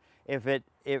here.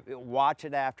 Watch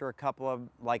it after a couple of,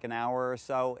 like an hour or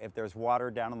so. If there's water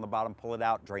down on the bottom, pull it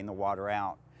out, drain the water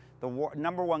out. The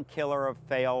number one killer of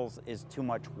Phals is too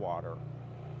much water,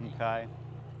 okay?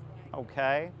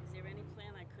 Okay? Is there any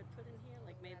plant I could put in here,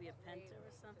 like maybe a penta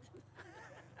or something?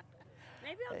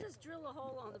 Maybe I'll just drill a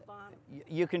hole on the bottom.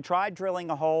 You can try drilling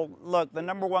a hole. Look, the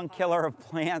 #1 killer of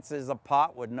plants is a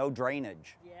pot with no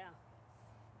drainage. Yeah.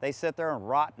 They sit there and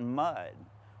rot in mud.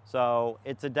 So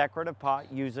it's a decorative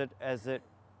pot, use it as it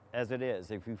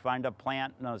is. If you find a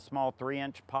plant in a small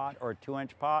 3-inch pot or a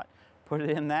 2-inch pot, put it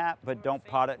in that, but don't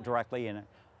pot it directly in it.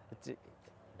 It's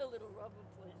A little rubber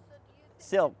plant. So do you think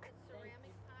silk. the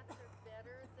ceramic pots are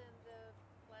better than the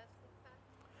plastic pots?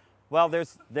 Well,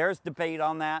 there's debate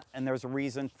on that, and there's a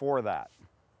reason for that.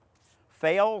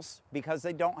 Phals, because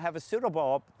they don't have a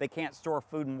pseudobulb, they can't store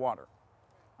food and water,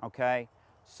 okay?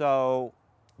 So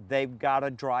they've got to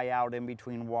dry out in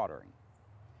between watering.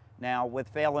 Now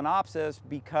with Phalaenopsis,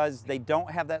 because they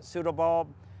don't have that pseudobulb,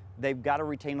 they've got to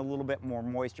retain a little bit more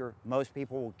moisture. Most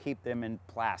people will keep them in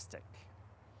plastic.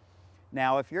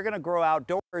 Now if you're going to grow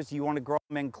outdoors, you want to grow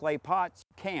them in clay pots,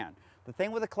 you can. The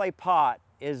thing with a clay pot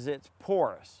is it's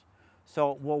porous,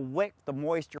 so it will wick the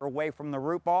moisture away from the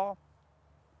root ball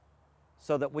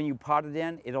so that when you pot it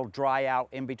in, it'll dry out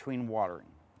in between watering.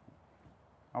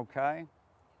 Okay?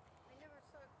 I never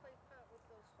saw a clay pot with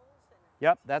those holes in it.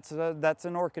 Yep, that's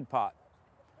an orchid pot.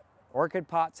 Orchid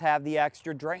pots have the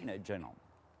extra drainage in them.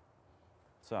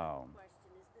 So,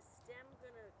 Question, is the stem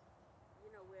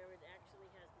gonna, where it actually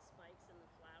has the spikes and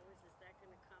the flowers, is that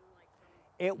gonna come like from?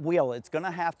 it will. It's going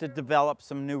to have to develop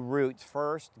some new roots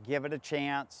first. Give it a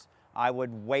chance. I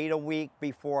would wait a week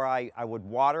before I would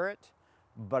water it,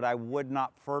 but I would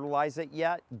not fertilize it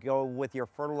yet. Go with your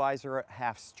fertilizer at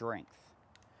half strength.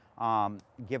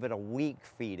 Give it a week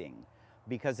feeding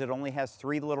because it only has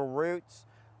 3 little roots.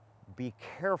 Be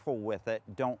careful with it.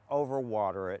 Don't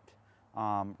overwater it.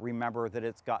 Remember that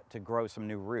it's got to grow some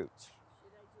new roots.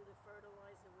 Should I do the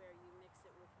fertilizer where you mix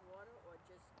it with water or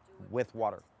just do it With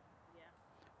water.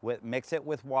 Yeah. Mix it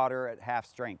with water at half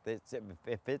strength.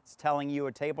 If it's telling you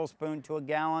a tablespoon to a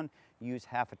gallon, use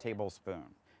half a tablespoon.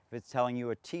 If it's telling you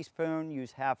a teaspoon,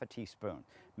 use half a teaspoon.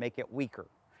 Make it weaker.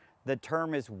 The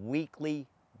term is weekly.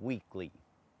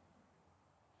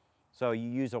 So you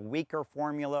use a weaker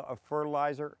formula of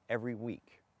fertilizer every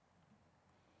week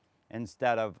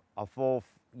instead of a full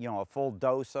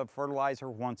dose of fertilizer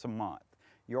once a month.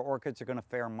 Your orchids are going to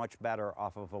fare much better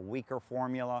off of a weaker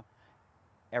formula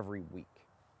every week.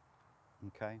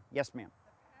 Okay? Yes, ma'am.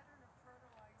 The pattern of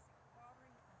fertilizing,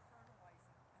 watering and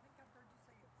fertilizing. I think I've heard you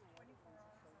say it's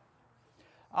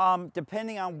 24 hours.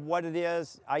 Depending on what it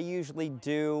is, I usually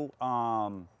do,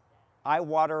 I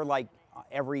water like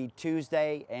every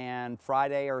Tuesday and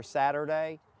Friday or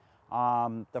Saturday.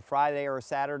 The Friday or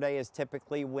Saturday is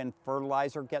typically when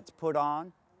fertilizer gets put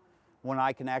on, when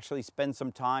I can actually spend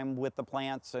some time with the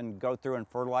plants and go through and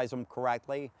fertilize them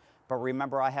correctly. But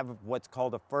remember, I have what's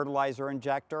called a fertilizer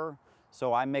injector.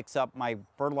 So I mix up my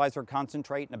fertilizer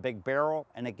concentrate in a big barrel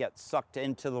and it gets sucked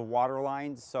into the water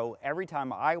lines. So every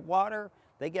time I water,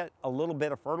 they get a little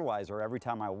bit of fertilizer every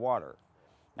time I water.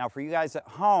 Now for you guys at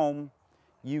home,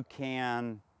 you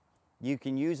can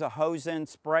use a hose-in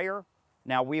sprayer.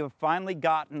 Now we have finally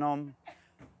gotten them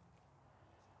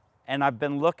and I've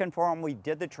been looking for them. We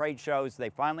did the trade shows, they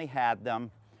finally had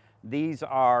them. These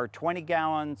are 20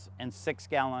 gallons and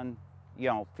 6-gallon,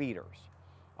 feeders.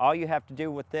 All you have to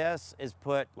do with this is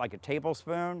put like a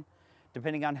tablespoon,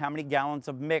 depending on how many gallons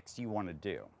of mix you want to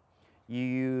do. You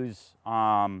use,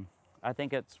 I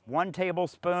think it's 1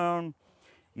 tablespoon.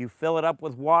 You fill it up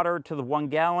with water to the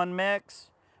 1-gallon mix,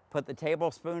 put the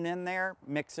tablespoon in there,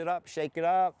 mix it up, shake it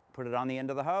up, put it on the end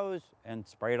of the hose, and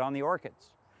spray it on the orchids.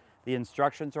 The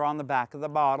instructions are on the back of the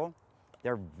bottle.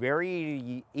 They're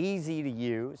very easy to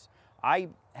use. I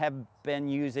have been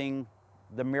using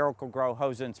the Miracle Grow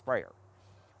hose and sprayer,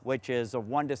 which is a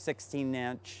 1 to 16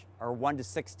 inch or 1 to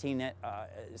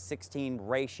 16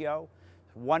 ratio.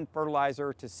 1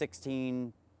 fertilizer to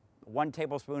 16, 1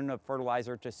 tablespoon of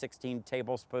fertilizer to 16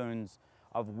 tablespoons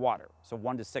of water. So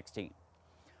 1 to 16.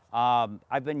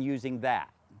 I've been using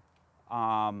that.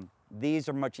 These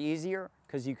are much easier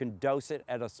because you can dose it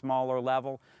at a smaller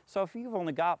level. So if you've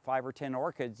only got 5 or 10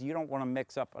 orchids, you don't want to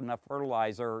mix up enough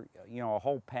fertilizer, a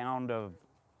whole pound of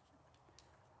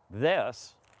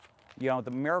this.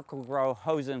 The Miracle Grow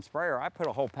hose and sprayer, I put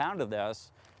a whole pound of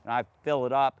this and I fill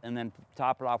it up and then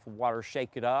top it off with water,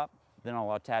 shake it up, then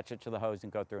I'll attach it to the hose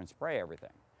and go through and spray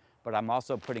everything. But I'm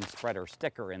also putting spreader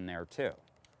sticker in there too.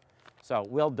 So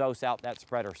we'll dose out that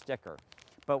spreader sticker.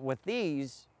 But with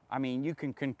these, you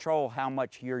can control how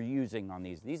much you're using on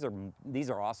these. These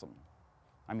are awesome.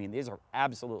 These are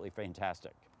absolutely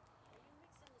fantastic. Are you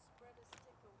mixing the spreader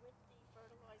sticker with the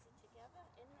fertilizer together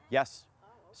in that? Yes. Oh,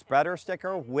 okay. Spreader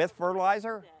sticker with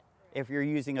fertilizer. If you're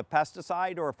using a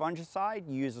pesticide or a fungicide,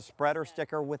 you use a spreader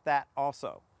sticker with that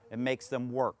also. It makes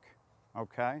them work,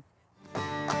 okay?